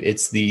believe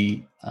it's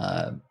the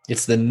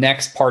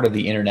next part of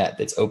the internet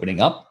that's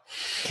opening up,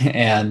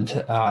 and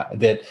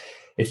that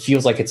it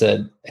feels like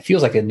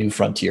a new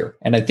frontier.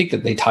 And I think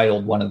that they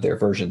titled one of their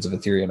versions of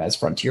Ethereum as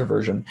Frontier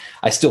version.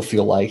 I still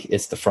feel like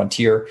it's the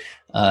frontier,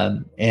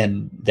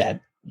 and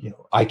that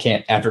I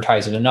can't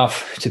advertise it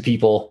enough to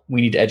people.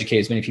 We need to educate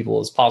as many people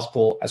as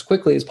possible, as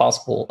quickly as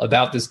possible,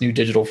 about this new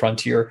digital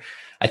frontier.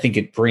 I think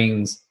it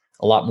brings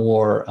a lot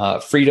more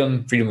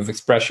freedom of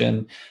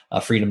expression,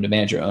 freedom to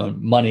manage your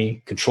own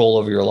money, control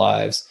over your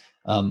lives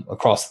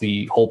across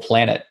the whole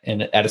planet,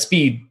 and at a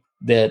speed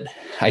that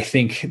I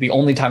think the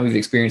only time we've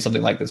experienced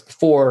something like this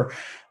before,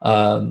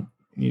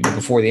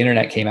 before the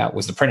internet came out,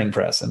 was the printing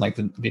press. And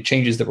the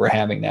changes that we're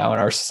having now in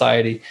our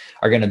society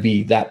are going to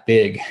be that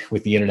big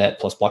with the internet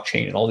plus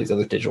blockchain and all these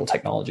other digital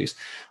technologies.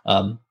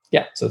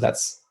 So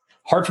that's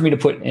hard for me to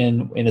put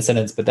in a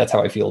sentence, but that's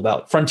how I feel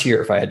about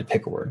frontier if I had to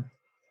pick a word.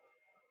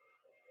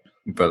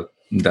 Well,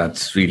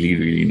 that's really,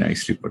 really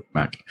nicely put,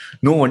 Matt.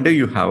 No wonder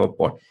you have a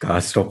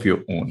podcast of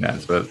your own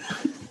as well.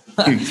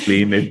 You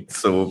explain it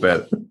so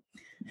well.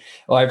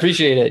 Well, I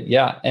appreciate it.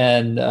 Yeah.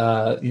 And,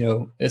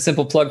 a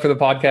simple plug for the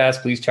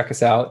podcast, please check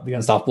us out, The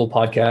Unstoppable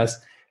Podcast,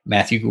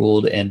 Matthew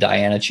Gould and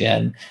Diana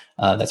Chen.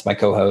 That's my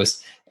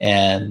co-host.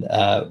 And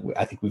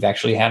I think we've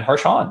actually had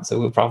Harsh on. So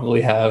we'll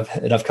probably have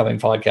an upcoming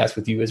podcast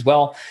with you as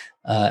well.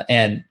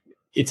 And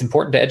it's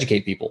important to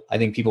educate people. I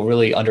think people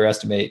really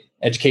underestimate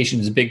education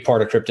is a big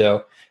part of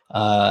crypto.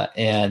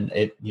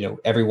 And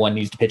everyone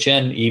needs to pitch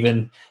in.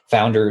 Even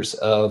founders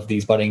of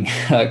these budding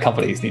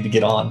companies need to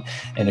get on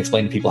and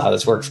explain to people how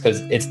this works, because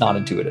it's not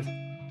intuitive.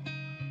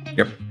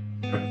 Yep,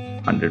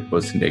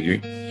 100% agree.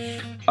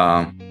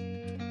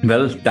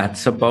 Well,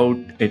 that's about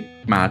it,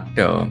 Matt.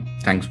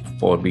 Thanks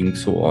for being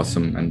so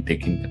awesome and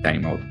taking the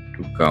time out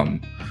to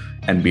come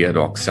and be a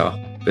rock star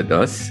with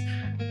us.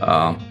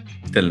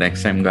 Till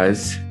next time,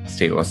 guys,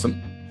 stay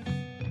awesome.